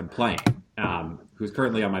Patriots and playing, who's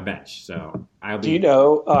currently on my bench. So I'll be. Do you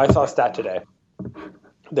know? I saw a stat today.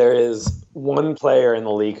 There is one player in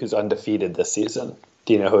the league who's undefeated this season.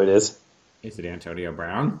 Do you know who it is? Is it Antonio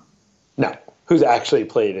Brown? No. Who's actually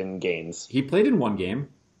played in games? He played in one game.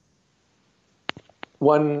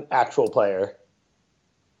 One actual player.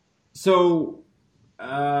 So,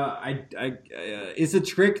 is the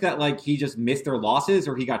trick that he just missed their losses,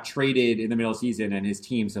 or he got traded in the middle of the season and his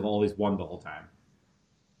teams have always won the whole time?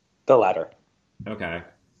 The latter. Okay.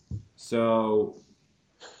 So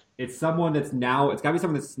it's someone that's now. It's got to be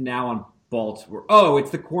someone that's now on Baltimore. Oh, it's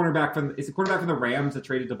the cornerback from. It's the cornerback from the Rams that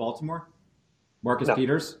traded to Baltimore. Marcus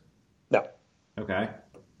Peters. No. Okay.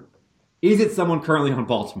 Is it someone currently on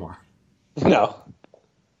Baltimore? No.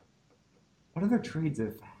 What other trades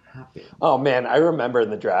have happened? Oh, man, I remember in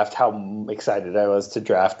the draft how excited I was to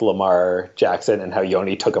draft Lamar Jackson and how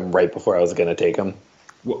Yoni took him right before I was going to take him.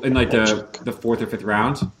 In like the fourth or fifth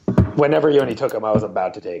round. Whenever Yoni took him, I was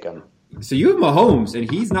about to take him. So you have Mahomes,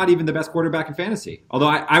 and he's not even the best quarterback in fantasy. Although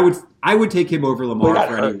I would take him over Lamar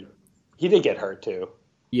for any. He did get hurt too.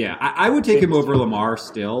 Yeah, I would take him over Lamar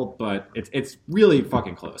still, but it's really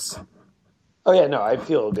fucking close. Oh yeah, no, I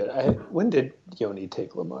feel good. When did Yoni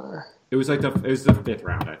take Lamar? It was like the fifth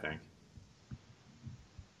round, I think.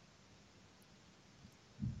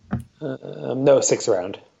 No, sixth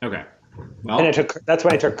round. Okay. Well, and that's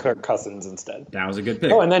when I took Kirk Cousins instead. That was a good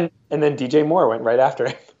pick. Oh, and then DJ Moore went right after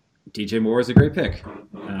him. DJ Moore is a great pick.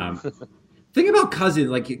 Thing about Cousins,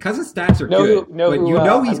 like Cousins' stats are good,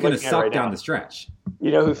 but he's going to suck right down the stretch.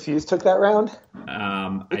 You know who Fuse took that round?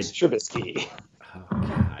 It's Trubisky. Oh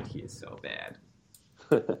God, he is so bad.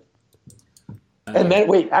 And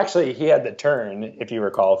then actually, he had the turn. If you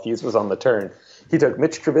recall, Fuse was on the turn. He took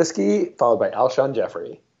Mitch Trubisky, followed by Alshon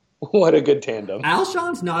Jeffrey. What a good tandem.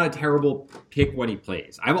 Alshon's not a terrible pick when he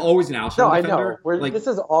plays. I'm always an Alshon defender. I know. This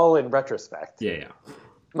is all in retrospect. Yeah.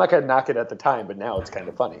 I'm not going to knock it at the time, but now it's kind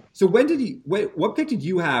of funny. So what pick did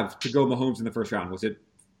you have to go Mahomes in the first round? Was it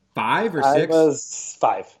 5 or 6? I was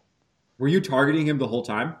 5. Were you targeting him the whole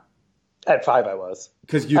time? At 5, I was.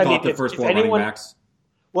 Because you thought the first 4 running backs?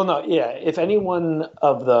 Well, no, yeah. If anyone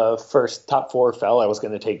of the first top 4 fell, I was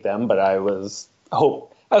going to take them, but I was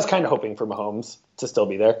kind of hoping for Mahomes to still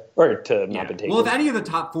be there, or to not be taken. Well, if any of the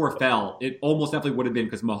top 4 fell, it almost definitely would have been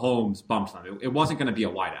because Mahomes bumped them. It wasn't going to be a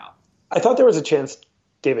wideout. I thought there was a chance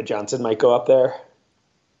David Johnson might go up there.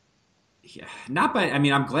 Yeah,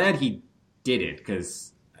 I'm glad he did it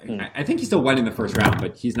because I think he still went in the first round,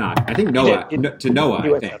 but he's not. I think Noah,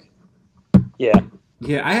 I think. Yeah.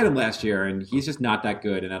 Yeah, I had him last year, and he's just not that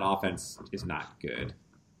good, and that offense is not good.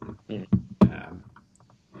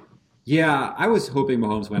 Yeah, I was hoping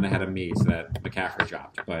Mahomes went ahead of me so that McCaffrey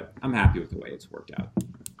dropped, but I'm happy with the way it's worked out.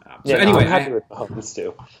 Anyway, I'm happy with Mahomes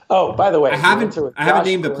too. Oh, by the way, I haven't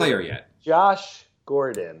named the player yet. Josh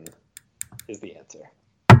Gordon is the answer.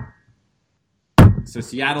 So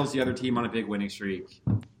Seattle's the other team on a big winning streak,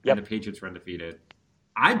 and the Patriots were undefeated.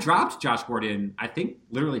 I dropped Josh Gordon, I think,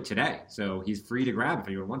 literally today, so he's free to grab if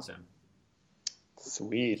anyone wants him.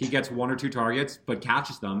 Sweet. He gets 1 or 2 targets, but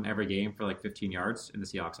catches them every game for like 15 yards in the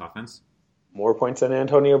Seahawks offense. More points than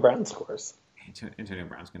Antonio Brown scores. Antonio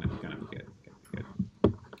Brown's gonna be good.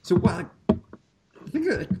 So I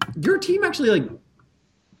think your team actually,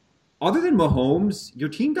 other than Mahomes, your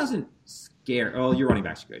team doesn't scare. Oh, your running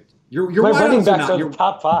backs are good. Your running backs are the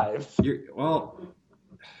top 5.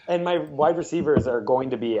 And my wide receivers are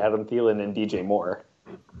going to be Adam Thielen and DJ Moore.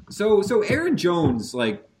 So Aaron Jones,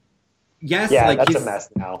 that's a mess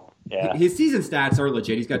now. Yeah. His season stats are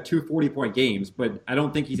legit. He's got 2 40-point games, but I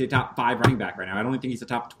don't think he's a top 5 running back right now. I don't think he's a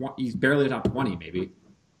top 20. He's barely a top 20, maybe.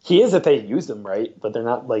 He is if they use him right, but they're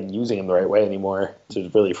not using him the right way anymore.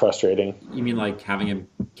 It's really frustrating. You mean having him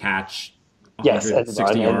catch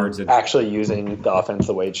 160 yards and actually using the offense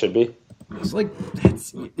the way it should be? It's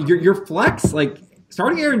that's your flex.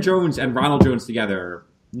 Starting Aaron Jones and Ronald Jones together,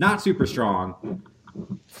 not super strong.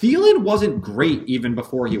 Thielen wasn't great even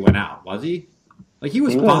before he went out, was he? He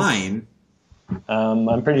was fine.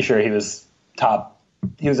 I'm pretty sure he was top.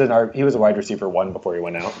 He was a wide receiver 1 before he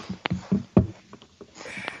went out.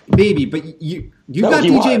 Maybe, but you've got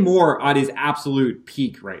DJ Moore on his absolute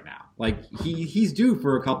peak right now. He's due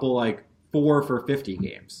for a couple 4 for 50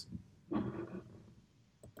 games.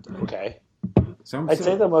 Okay. So I'd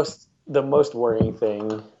say the most worrying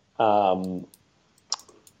thing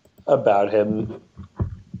about him.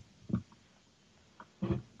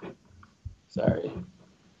 Sorry.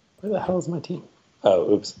 Where the hell is my team?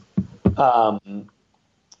 Oh, oops.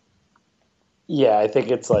 Yeah, I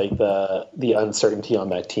think it's the uncertainty on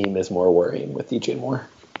that team is more worrying with DJ Moore.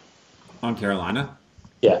 On Carolina?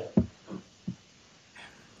 Yeah.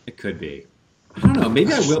 It could be. I don't know.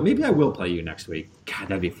 Maybe I will play you next week. God,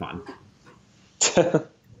 that'd be fun.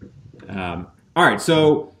 All right,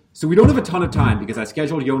 so we don't have a ton of time because I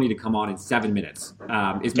scheduled Yoni to come on in 7 minutes.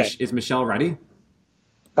 Is Michelle ready?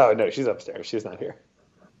 Oh no, she's upstairs. She's not here.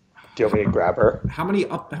 Do you want me to grab her? How many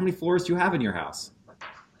floors do you have in your house?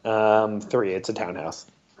 3. It's a townhouse.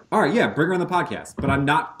 All right, yeah, bring her on the podcast.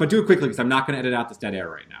 But do it quickly because I'm not going to edit out this dead air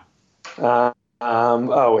right now.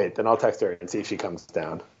 Oh wait, then I'll text her and see if she comes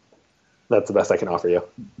down. That's the best I can offer you.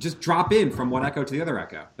 Just drop in from one echo to the other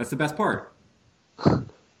echo. That's the best part.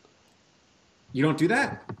 You don't do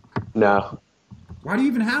that? No. Why do you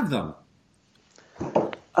even have them?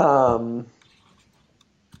 Because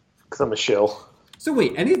I'm a shill. So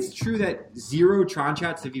wait, and it's true that 0 Tron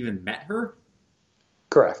chats have even met her?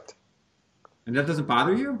 Correct. And that doesn't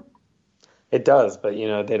bother you? It does, but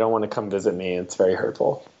they don't want to come visit me. It's very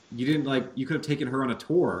hurtful. you didn't you could have taken her on a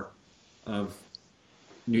tour of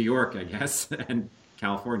New York, I guess, and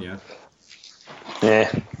California.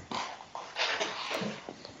 Yeah.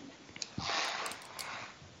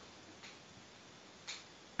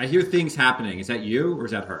 I hear things happening. Is that you or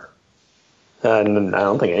is that her? And I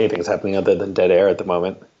don't think anything's happening other than dead air at the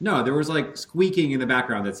moment. No, there was squeaking in the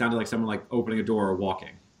background that sounded like someone opening a door or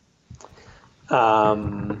walking.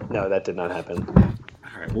 No, that did not happen.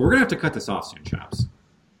 All right, well, we're gonna have to cut this off soon, Chops.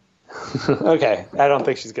 Okay, I don't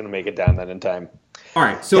think she's going to make it down then in time. All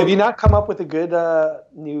right, so have you not come up with a good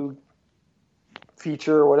new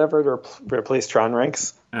feature or whatever to replace Tron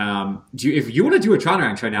Ranks? if you want to do a Tron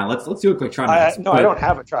Ranks right now, let's do a quick Tron Ranks. No, I don't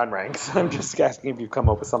have a Tron Ranks. I'm just asking if you've come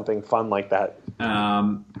up with something fun like that.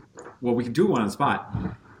 Well, we can do one on the spot.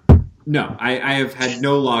 No, I have had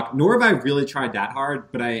no luck, nor have I really tried that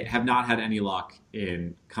hard, but I have not had any luck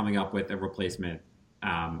in coming up with a replacement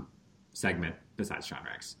segment besides Tron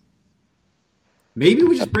Ranks. Maybe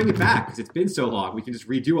we just bring it back because it's been so long. We can just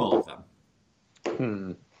redo all of them.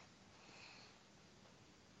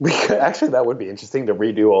 We could, actually, that would be interesting to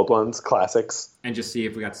redo old ones, classics, and just see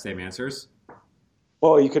if we got the same answers.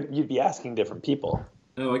 Well, you'd be asking different people.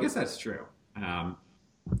 Oh, I guess that's true.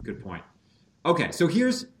 Good point. Okay, so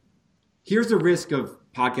here's the risk of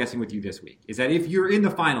podcasting with you this week: is that if you're in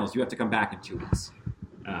the finals, you have to come back in 2 weeks.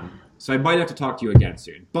 So I might have to talk to you again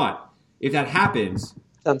soon. But if that happens,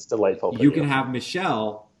 sounds delightful. You can have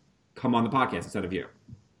Michelle come on the podcast instead of you.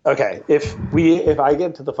 Okay, if I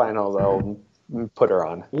get to the finals, I'll put her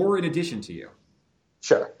on. Or in addition to you.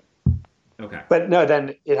 Sure. Okay. But no,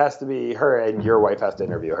 then it has to be her, and your wife has to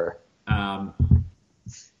interview her. Fine,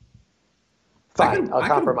 I'll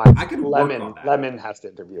compromise. I can work on that. Lemon has to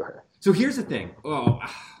interview her. So here's the thing. Oh,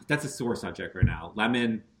 that's a sore subject right now.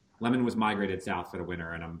 Lemon was migrated south for the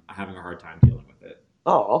winter, and I'm having a hard time dealing with it.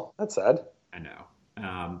 Oh, that's sad. I know,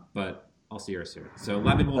 but I'll see her soon. So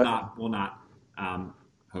Lemon will not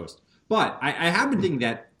host. But I have been thinking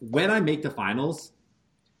that when I make the finals,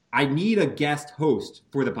 I need a guest host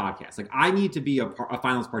for the podcast. I need to be a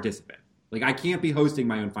finals participant. I can't be hosting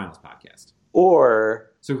my own finals podcast.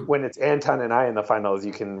 Or when it's Anton and I in the finals,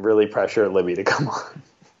 you can really pressure Libby to come on.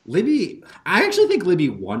 Libby, I actually think Libby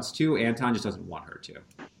wants to. Anton just doesn't want her to.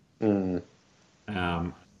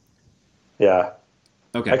 Yeah.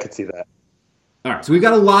 Okay. I could see that. All right. So we've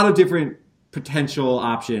got a lot of different potential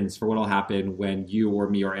options for what will happen when you or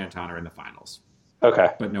me or Anton are in the finals. Okay.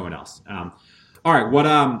 But no one else. All right.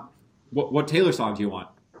 What Taylor song do you want?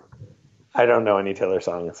 I don't know any Taylor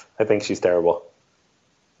songs. I think she's terrible.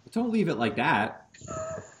 Don't leave it like that.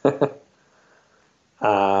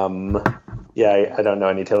 Yeah, I don't know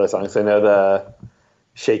any Taylor songs. I know the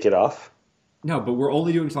Shake It Off. No, but we're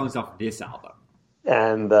only doing songs off this album.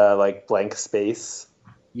 And the Blank Space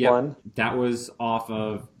one. That was off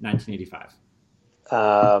of 1985.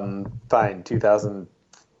 Fine,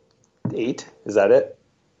 2008. Is that it?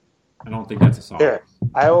 I don't think that's a song. Here,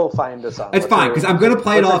 I will find a song. It's fine because I'm going to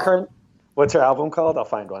play it off. What's her album called? I'll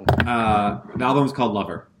find one. The album's called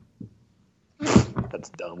Lover. That's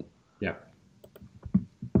dumb. Yep.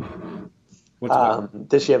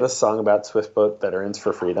 Did she have a song about Swiftboat Veterans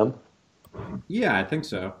for Freedom? Yeah, I think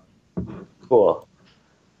so. Cool.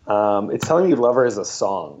 It's telling me Lover is a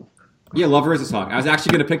song. Yeah, Lover is a song. I was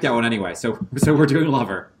actually going to pick that one anyway, so we're doing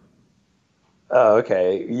Lover. Oh,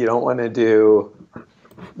 okay. You don't want to do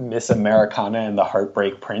Miss Americana and the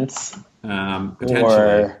Heartbreak Prince?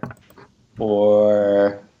 Potentially.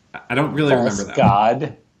 Or I don't really remember that.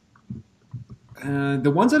 God. The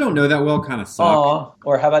ones I don't know that well kind of suck. Oh,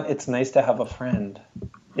 or how about It's Nice to Have a Friend?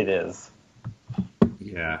 It is.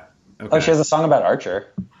 Yeah. Okay. Oh, she has a song about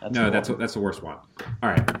Archer. That's the worst one. All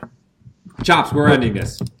right. Chops, we're ending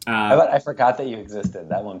this. How about I Forgot That You Existed?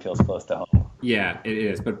 That one feels close to home. Yeah, it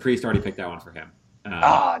is. But Priest already picked that one for him.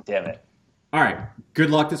 Damn it. All right. Good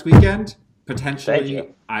luck this weekend. Potentially, Thank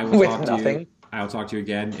you. I will talk to you. I will talk to you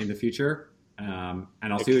again in the future. And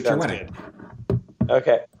I'll see you at your wedding.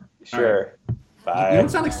 Okay. Sure. Right. Bye. You don't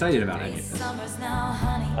sound excited about any of this. No,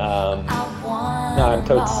 I'm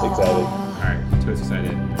totes excited. All right. Totes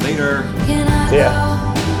excited. Later. See ya.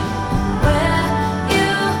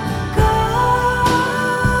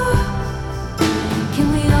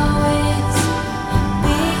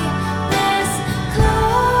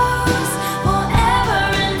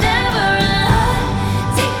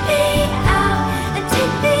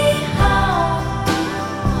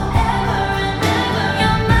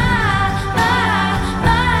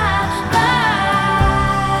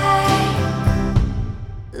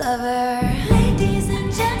 Ladies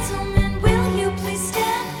and gentlemen, will you please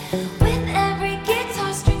stand?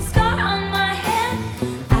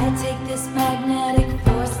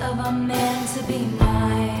 a man to be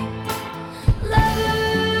my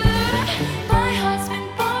lover. My heart's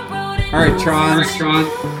been borrowed and All right, Tron.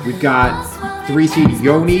 We've got 3 seed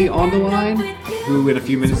Yoni on the line, who in a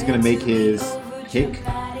few minutes is going to make his pick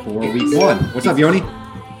for week 1. What's up, Yoni?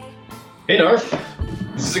 Hey, Narf.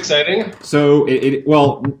 This is exciting. So,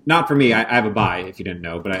 well, not for me. I have a bye, if you didn't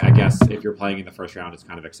know, but I guess if you're playing in the first round, it's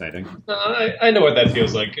kind of exciting. I know what that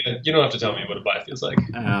feels like. You don't have to tell me what a bye feels like.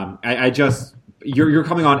 You're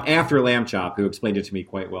coming on after Lamb Chop, who explained it to me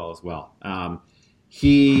quite well as well.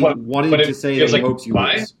 He wanted to say that he hopes you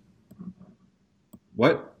lose.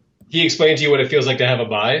 What? He explained to you what it feels like to have a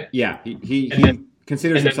bye? Yeah, he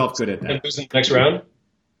considers himself good at that. And lose in the next round?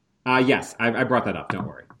 Yes, I brought that up. Don't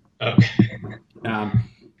worry. Okay.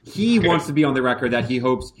 He wants to be on the record that he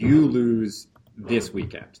hopes you lose this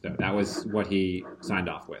weekend, though. That was what he signed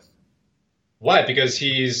off with. Why? Because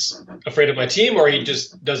he's afraid of my team, or he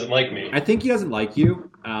just doesn't like me? I think he doesn't like you.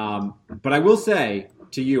 But I will say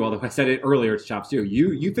to you, although I said it earlier to Chops too,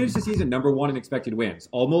 you finished the season number 1 in expected wins,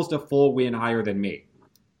 almost a full win higher than me.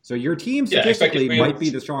 So your team statistically might be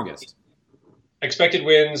the strongest. Expected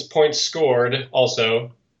wins, points scored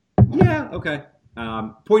also. Yeah, okay.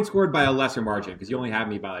 Points scored by a lesser margin because you only have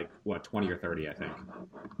me by 20 or 30, I think.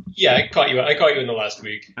 Yeah, I caught you in the last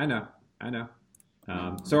week. I know.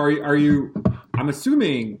 So are you? I'm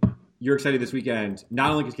assuming you're excited this weekend.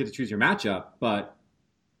 Not only because you get to choose your matchup, but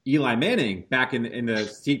Eli Manning back in the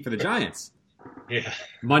seat for the Giants. Yeah.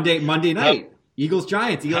 Monday night, Eagles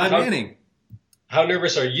Giants. Eli Manning. How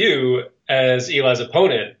nervous are you as Eli's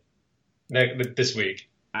opponent this week?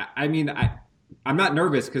 I'm not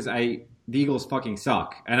nervous because the Eagles fucking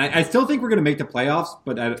suck, and I still think we're going to make the playoffs,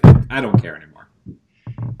 but I don't care anymore.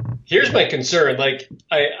 Here's my concern.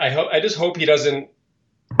 I just hope he doesn't,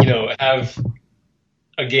 have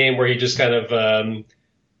a game where he just kind of,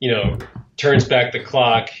 turns back the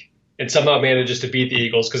clock and somehow manages to beat the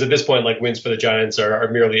Eagles. Because at this point, wins for the Giants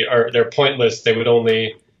they're pointless. They would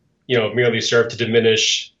only, merely serve to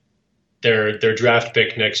diminish their draft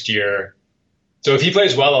pick next year. So if he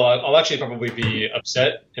plays well, I'll actually probably be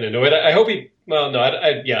upset and annoyed. I hope he. Well, no,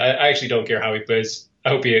 I actually don't care how he plays. I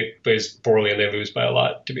hope he plays poorly and they lose by a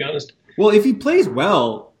lot, to be honest. Well, if he plays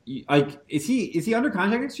well, is he under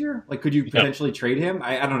contract next year? Could you potentially trade him?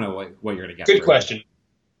 I don't know what you're going to get. Good question.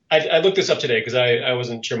 I looked this up today because I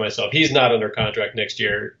wasn't sure myself. He's not under contract next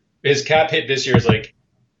year. His cap hit this year is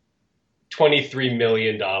 $23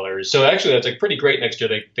 million. So actually, that's pretty great next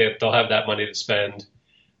year. They'll have that money to spend.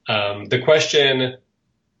 The question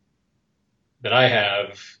that I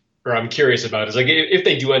have, or I'm curious about, is if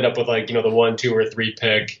they do end up with the 1, 2, or 3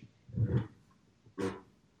 pick,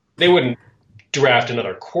 they wouldn't draft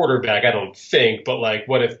another quarterback, I don't think. But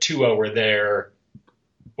what if Tua were there,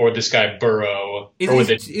 or this guy Burrow?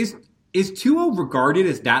 Is Tua regarded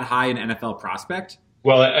as that high an NFL prospect?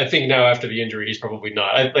 Well, I think now after the injury, he's probably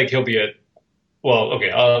not. He'll be well, okay,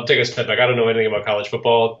 I'll take a step back. I don't know anything about college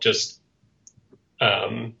football,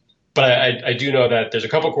 but I do know that there's a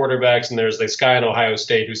couple quarterbacks, and there's this guy in Ohio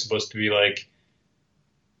State who's supposed to be like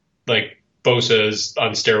Bosa's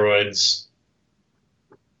on steroids.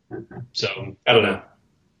 So I don't know.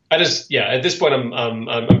 At this point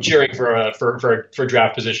I'm cheering for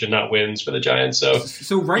draft position, not wins for the Giants.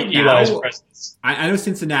 So right Eli's now, presence. I know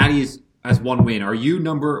Cincinnati has 1 win. Are you the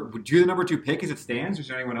number 2 pick as it stands, or is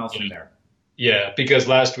there anyone else in there? Yeah, because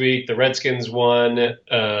last week the Redskins won,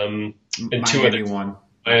 and Miami won.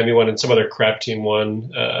 Miami won, and some other crap team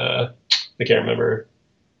won. I can't remember.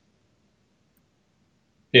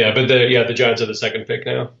 Yeah, but the Giants are the 2nd pick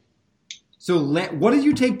now. So what did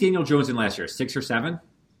you take Daniel Jones in last year? 6 or 7?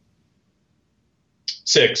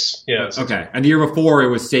 6. Yeah. 6. Okay, and the year before it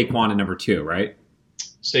was Saquon at number 2, right?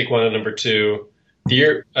 Saquon at number 2. The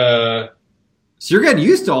year. So you're getting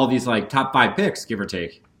used to all these top 5 picks, give or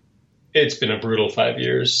take. It's been a brutal 5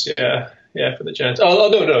 years. Yeah, for the Giants. Oh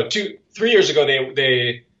no, 3 years ago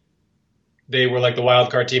they were the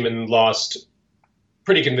wild card team and lost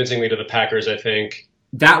pretty convincingly to the Packers, I think.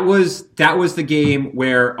 That was the game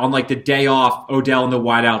where on the day off, Odell and the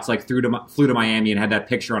wideouts flew to Miami and had that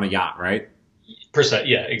picture on a yacht, right?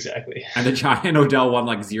 Yeah, exactly. And the Giant Odell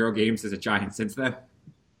won 0 games as a Giant since then.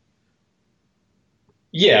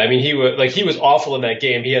 Yeah, he was awful in that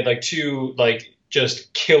game. He had 2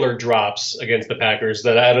 just killer drops against the Packers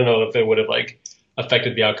that I don't know if it would have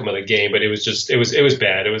affected the outcome of the game, but it was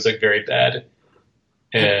bad. It was very bad.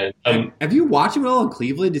 And have you watched him at all in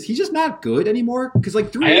Cleveland? Is he just not good anymore? Because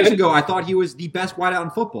 3 years ago, I thought he was the best wideout in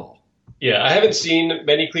football. Yeah, I haven't seen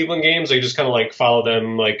many Cleveland games. I just kind of follow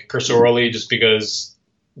them cursorily, just because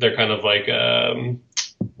they're kind of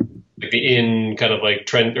the in kind of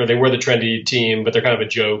trend, or they were the trendy team, but they're kind of a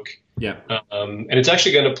joke. Yeah. And it's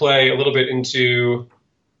actually going to play a little bit into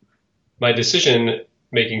my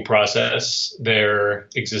decision-making process, their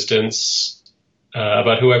existence,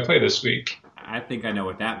 about who I play this week. I think I know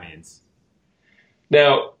what that means.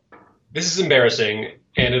 Now, this is embarrassing,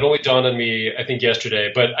 and it only dawned on me, I think,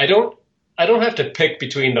 yesterday, but I don't have to pick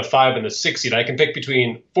between the 5 and the 6 seed. I can pick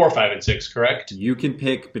between 4, 5, and 6, correct? You can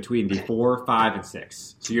pick between the 4, 5, and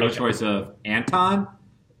 6. So you have a choice of Anton,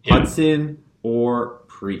 Yeah. Hudson, or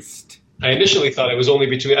Priest. I initially thought it was only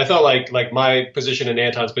between. I thought like my position and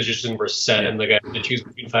Anton's position were set, and like I had to choose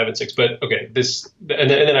between 5 and 6. But okay,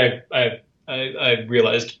 then I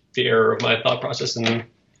realized the error of my thought process. And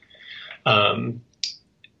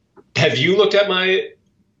have you looked at my?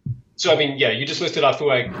 So I mean, yeah, you just listed off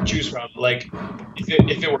who I choose from. Like, if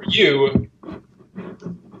it were you,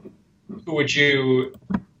 who would you?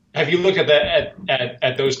 Have you looked at that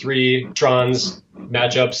at those 3 Trons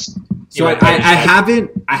matchups? So I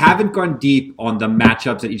haven't gone deep on the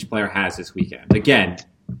matchups that each player has this weekend. Again,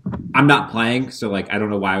 I'm not playing, so like I don't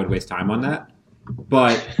know why I would waste time on that.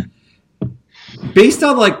 But based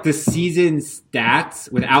on like the season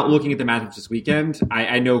stats, without looking at the matchups this weekend,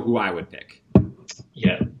 I know who I would pick.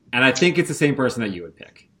 Yeah. And I think it's the same person that you would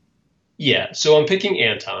pick. Yeah, so I'm picking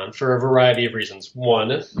Anton for a variety of reasons. One,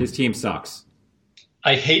 His team sucks.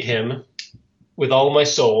 I hate him with all my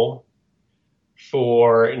soul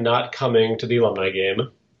for not coming to the alumni game.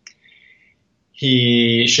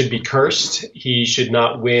 He should be cursed. He should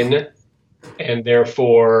not win. And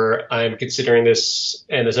therefore, I'm considering this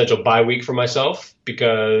an essential bye week for myself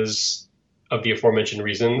because of the aforementioned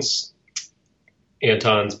reasons.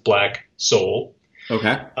 Anton's black soul.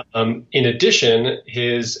 Okay. In addition,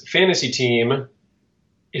 his fantasy team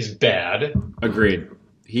is bad. Agreed.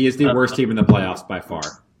 He is the worst team in the playoffs by far.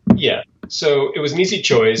 Yeah. So it was an easy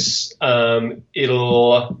choice.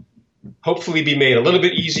 It'll hopefully be made a little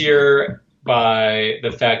bit easier by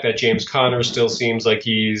the fact that James Conner still seems like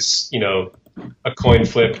he's, a coin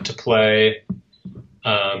flip to play.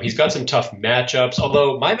 He's got some tough matchups,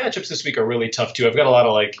 although my matchups this week are really tough too. I've got a lot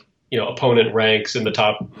of opponent ranks in the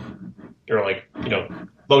top, or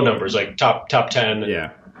low numbers, like top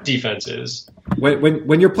 10 defenses.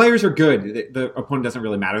 When your players are good, the opponent doesn't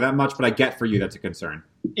really matter that much, but I get for you that's a concern.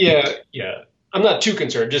 Yeah. I'm not too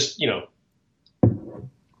concerned. Just,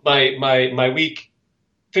 my week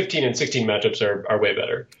 15 and 16 matchups are way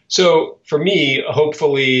better. So for me,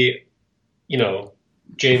 hopefully,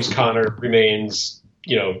 James Conner remains,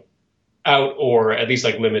 out or at least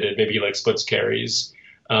limited, maybe he splits carries.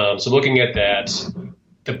 So looking at that,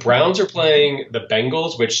 the Browns are playing the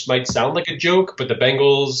Bengals, which might sound like a joke, but the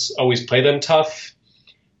Bengals always play them tough.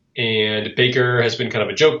 And Baker has been kind of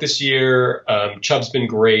a joke this year. Chubb's been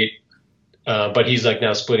great, but he's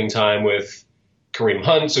now splitting time with Kareem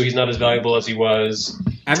Hunt, so he's not as valuable as he was.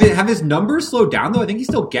 Have his numbers slowed down, though? I think he's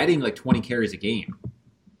still getting 20 carries a game.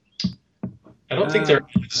 I don't think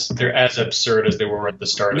they're as absurd as they were at the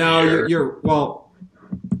start of the year.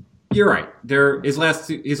 You're right. His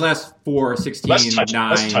last 4, 16,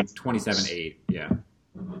 9, 27, 8. Yeah.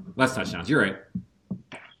 Less touchdowns. You're right.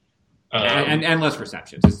 And less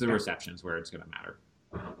receptions. It's the receptions where it's going to matter.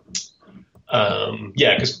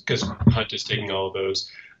 Because Hunt is taking all of those.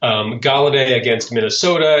 Galladay against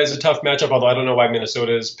Minnesota is a tough matchup, although I don't know why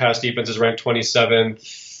Minnesota's pass defense is ranked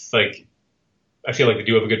 27th. I feel like they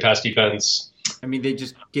do have a good pass defense. I mean, they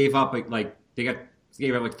just gave up they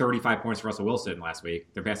gave up 35 points to Russell Wilson last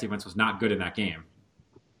week. Their pass defense was not good in that game.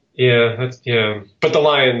 Yeah, but the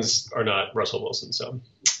Lions are not Russell Wilson, so.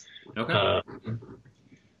 Okay.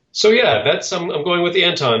 That's I'm going with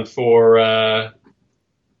Anton for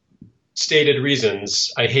stated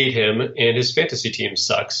reasons. I hate him, and his fantasy team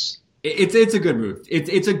sucks. It's a good move.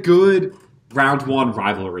 It's a good round 1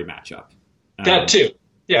 rivalry matchup. That too,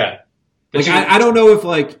 yeah. I don't know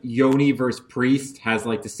if Yoni versus Priest has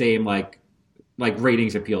the same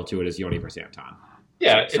ratings appeal to it as Yoni versus Anton.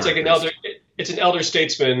 Yeah, it's an elder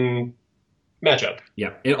statesman matchup.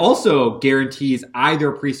 Yeah. It also guarantees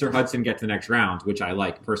either Priest or Hudson get to the next round, which I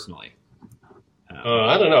like personally.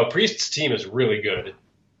 I don't know. Priest's team is really good.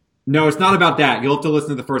 No, it's not about that. You'll have to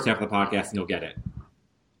listen to the first half of the podcast and you'll get it.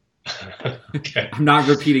 Okay. I'm not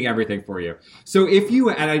repeating everything for you. So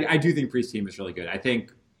I do think Priest's team is really good. I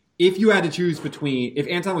think if you had to choose between, if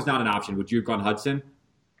Anton was not an option, would you have gone Hudson?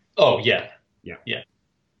 Oh, yeah. Yeah.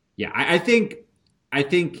 I think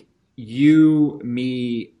you,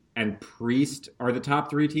 me, and Priest are the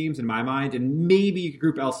top 3 teams in my mind, and maybe you could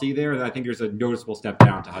group LC there. And I think there's a noticeable step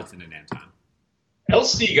down to Hudson and Anton.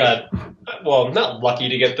 LC got, not lucky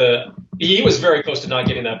to get he was very close to not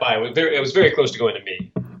getting that bye. It was very close to going to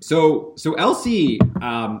me. So LC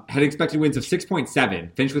had expected wins of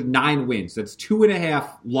 6.7, finished with 9 wins. That's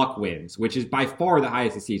 2.5 luck wins, which is by far the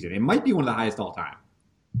highest this season. It might be one of the highest all time.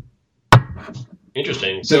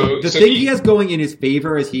 Interesting. The thing he has going in his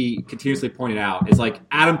favor, as he continuously pointed out, is like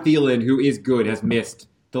Adam Thielen, who is good, has missed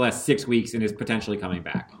the last 6 weeks and is potentially coming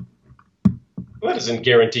back. Well, that doesn't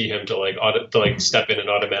guarantee him to step in and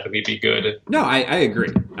automatically be good. No, I agree.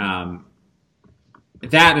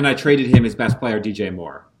 That and I traded him his best player, DJ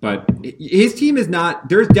Moore. But his team is not.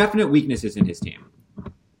 There's definite weaknesses in his team.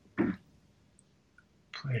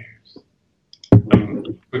 Players.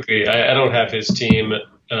 Quickly, I don't have his team.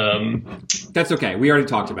 That's okay. We already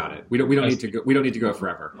talked about it. We don't need to go. We don't need to go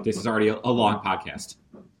forever. This is already a long podcast.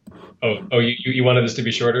 You wanted this to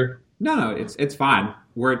be shorter? No, it's fine.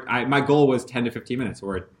 My goal was 10 to 15 minutes.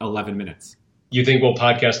 We're at 11 minutes. You think we'll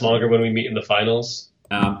podcast longer when we meet in the finals?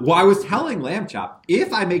 Well, I was telling Lamb Chop,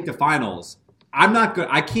 if I make the finals, I'm not good.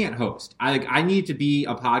 I can't host. I need to be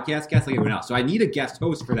a podcast guest like everyone else. So I need a guest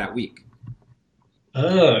host for that week.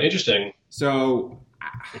 Oh, interesting. So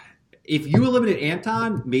if you eliminate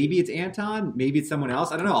Anton, maybe it's Anton, maybe it's someone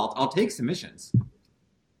else. I don't know. I'll take submissions.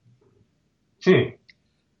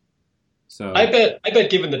 So I bet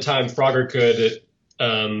given the time, Frogger could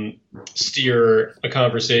steer a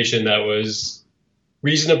conversation that was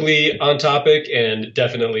reasonably on topic and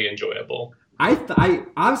definitely enjoyable. I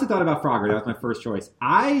honestly thought about Frogger. That was my first choice.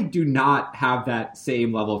 I do not have that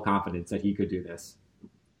same level of confidence that he could do this.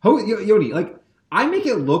 Yoni, I make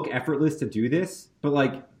it look effortless to do this,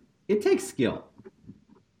 but it takes skill.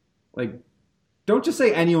 Don't just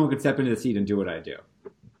say anyone could step into the seat and do what I do.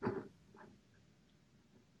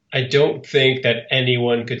 I don't think that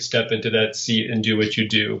anyone could step into that seat and do what you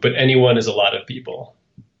do, but anyone is a lot of people.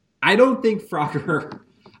 I don't think Frogger...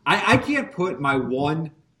 I can't put my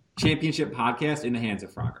one championship podcast in the hands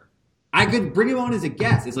of Frogger. I could bring him on as a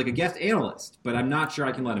guest, as a guest analyst, but I'm not sure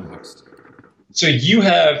I can let him host. So you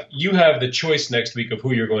have the choice next week of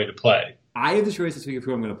who you're going to play. I have the choice this week of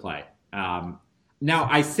who I'm going to play. Now,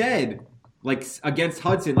 I said, against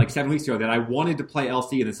Hudson 7 weeks ago, that I wanted to play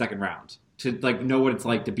LC in the second round to know what it's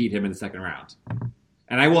like to beat him in the second round.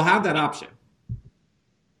 And I will have that option.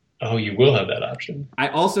 Oh, you will have that option. I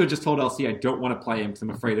also just told LC I don't want to play him because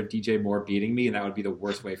I'm afraid of DJ Moore beating me, and that would be the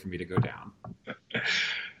worst way for me to go down.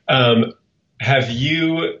 Can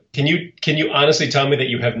you honestly tell me that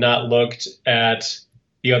you have not looked at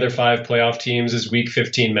the other 5 playoff teams' Week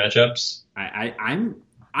 15 matchups? I'm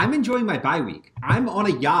enjoying my bye week. I'm on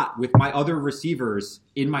a yacht with my other receivers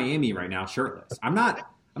in Miami right now, shirtless. I'm not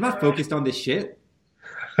focused on this shit.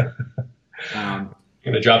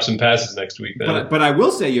 Going to drop some passes next week, then. But I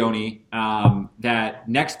will say, Yoni, that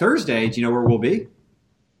next Thursday, do you know where we'll be?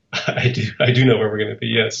 I do know where we're going to be.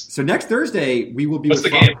 Yes. So next Thursday we will be. What's the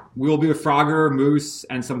game? We will be with Frogger, Moose,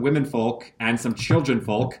 and some women folk and some children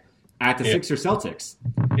folk at the Sixers Celtics.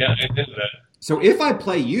 Yeah, I did that. So if I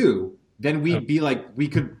play you, then we'd be we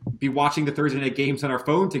could be watching the Thursday night games on our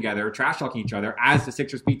phone together, trash talking each other as the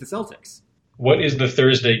Sixers beat the Celtics. What is the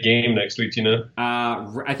Thursday game next week? Do you know?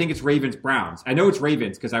 I think it's Ravens-Browns. I know it's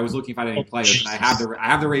Ravens because I was looking if I had any players, and I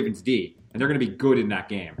have the Ravens D, and they're going to be good in that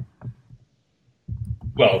game.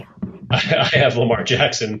 Well, I have Lamar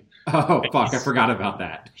Jackson. Oh, fuck. I forgot about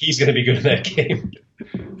that. He's going to be good in that game.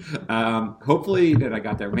 Hopefully that I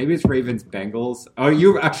got that. Maybe it's Ravens-Bengals. Oh,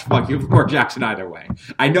 you have Lamar Jackson either way.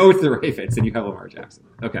 I know it's the Ravens, and you have Lamar Jackson.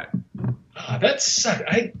 Okay. That sucks.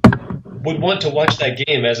 I would want to watch that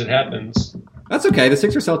game as it happens. That's okay. The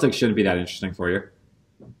Sixers Celtics shouldn't be that interesting for you.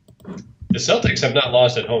 The Celtics have not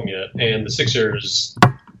lost at home yet, and the Sixers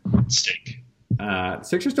stink.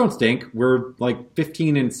 Sixers don't stink. We're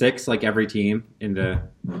 15-6, like every team in the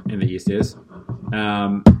East is.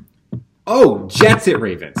 Jets at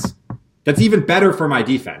Ravens. That's even better for my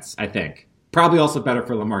defense, I think. Probably also better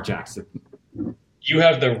for Lamar Jackson. You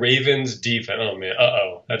have the Ravens defense. Oh man,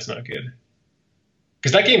 that's not good.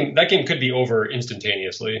 Because that game could be over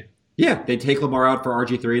instantaneously. Yeah, they take Lamar out for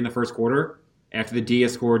RG3 in the first quarter after the D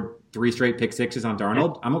has scored 3 straight pick sixes on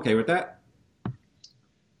Darnold. I'm okay with that.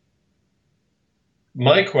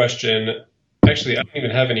 My question, actually, I don't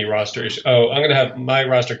even have any roster issues. I'm going to have my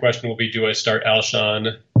roster question will be: do I start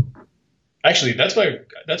Alshon? Actually, that's my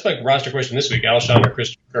roster question this week: Alshon or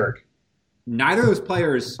Christian Kirk. Neither of those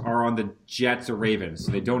players are on the Jets or Ravens,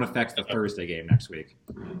 so they don't affect the Thursday game next week.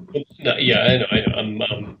 No, yeah, I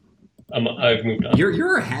know. I've moved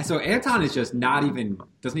on. So Anton is just doesn't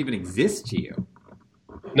even exist to you.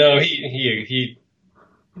 No, he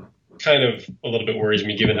kind of a little bit worries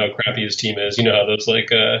me given how crappy his team is. You know how those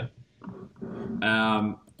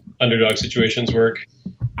underdog situations work.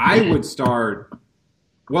 I would start.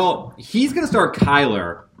 Well, he's going to start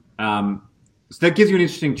Kyler, So that gives you an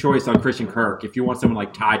interesting choice on Christian Kirk if you want someone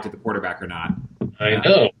like tied to the quarterback or not. I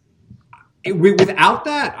know. Without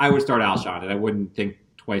that, I would start Alshon, and I wouldn't think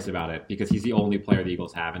twice about it because he's the only player the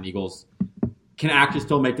Eagles have, and the Eagles can actually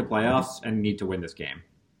still make the playoffs and need to win this game.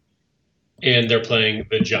 And they're playing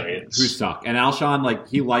the Giants, who suck. And Alshon, like,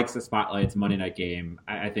 he likes the spotlight. It's a Monday night game.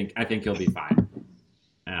 I think he'll be fine.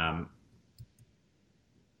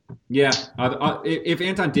 If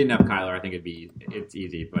Anton didn't have Kyler, I think it's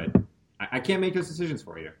easy, but I can't make those decisions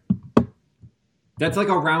for you. That's like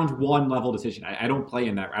a round one level decision. I don't play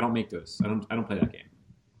in that. I don't make those. I don't play that game.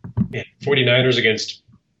 Yeah, 49ers against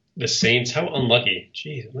the Saints. How unlucky.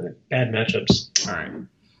 Jeez, what bad matchups.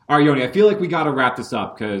 All right, Yoni, I feel like we got to wrap this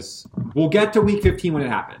up because we'll get to week 15 when it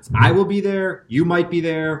happens. I will be there. You might be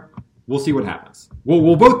there. We'll see what happens.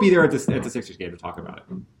 We'll both be there at the Sixers game to talk about it.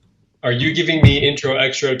 Are you giving the intro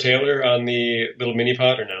extra Taylor on the little mini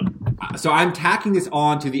pod or no? So I'm tacking this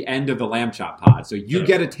on to the end of the Lamb Chop pod. So you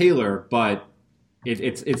get a Taylor, but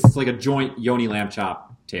it's like a joint Yoni Lamb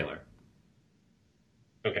Chop Taylor.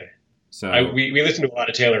 Okay. So we listen to a lot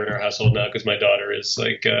of Taylor in our household now because my daughter is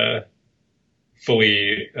like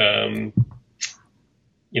fully,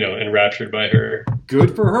 enraptured by her.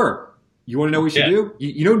 Good for her. You want to know what we should do?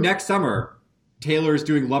 You know, next summer, Taylor's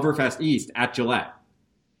doing Loverfest East at Gillette.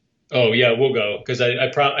 Oh, yeah, we'll go because I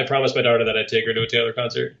promised my daughter that I'd take her to a Taylor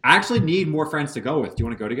concert. I actually need more friends to go with. Do you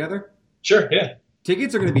want to go together? Sure, yeah.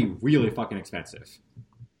 Tickets are going to be really fucking expensive.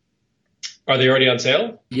 Are they already on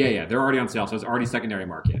sale? Yeah, they're already on sale, so it's already secondary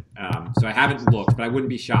market. So I haven't looked, but I wouldn't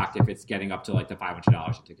be shocked if it's getting up to like the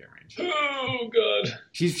 $500 ticket range. Oh god.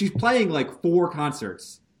 She's playing like 4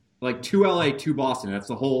 concerts, like 2 LA, 2 Boston. That's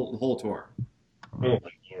the whole tour. Oh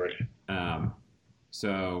my lord.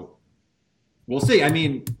 So we'll see. I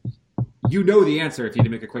mean, you know the answer if you need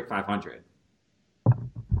to make a quick 500.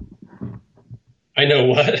 I know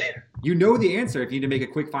what. You know the answer if you need to make a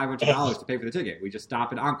quick $500 to pay for the ticket. We just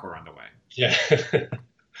stop at Encore on the way. Yeah.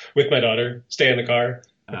 With my daughter. Stay in the car.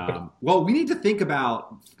 Well, we need to think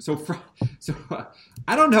about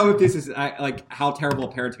I don't know if this is like how terrible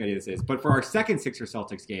a parenting idea this is, but for our second Sixers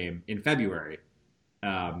Celtics game in February,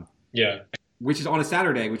 which is on a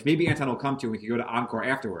Saturday, which maybe Anton will come to, and we can go to Encore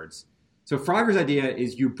afterwards. So Frogger's idea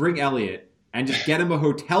is you bring Elliot and just get him a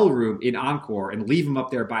hotel room in Encore and leave him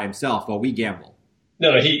up there by himself while we gamble.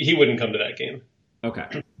 No, he wouldn't come to that game.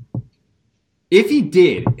 Okay. If he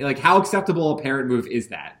did, like, how acceptable a parent move is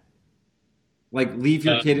that? Like, leave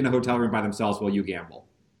your kid in a hotel room by themselves while you gamble.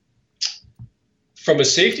 From a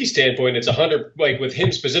safety standpoint, it's 100. Like with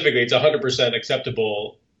him specifically, it's 100%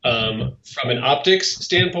 acceptable. From an optics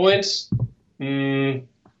standpoint,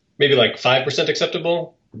 maybe like 5%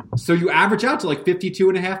 acceptable. So you average out to like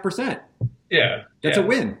 52.5%. Yeah, that's a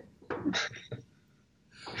win.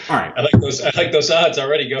 All right. I like those odds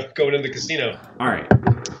already going in the casino. All right.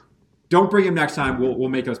 Don't bring him next time. We'll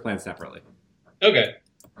make those plans separately. Okay.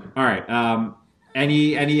 All right.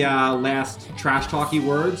 Any last trash talky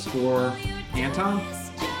words for Anton?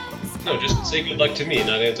 No, just say good luck to me,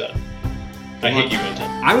 not Anton. I hate you,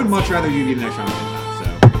 Anton. I would much rather you be the next round of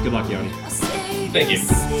Anton. So good luck, Yoni. Thank you.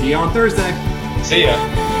 See you on Thursday. See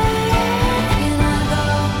ya.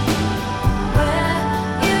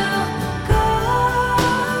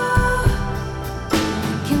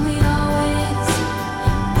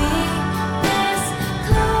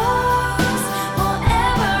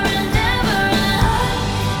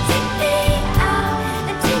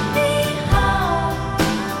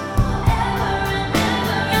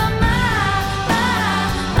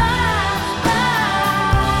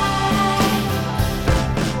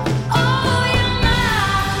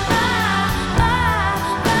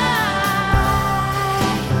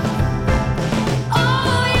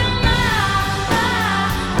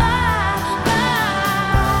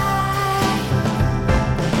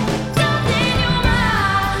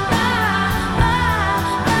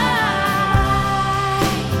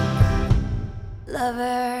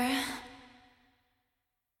 Lover.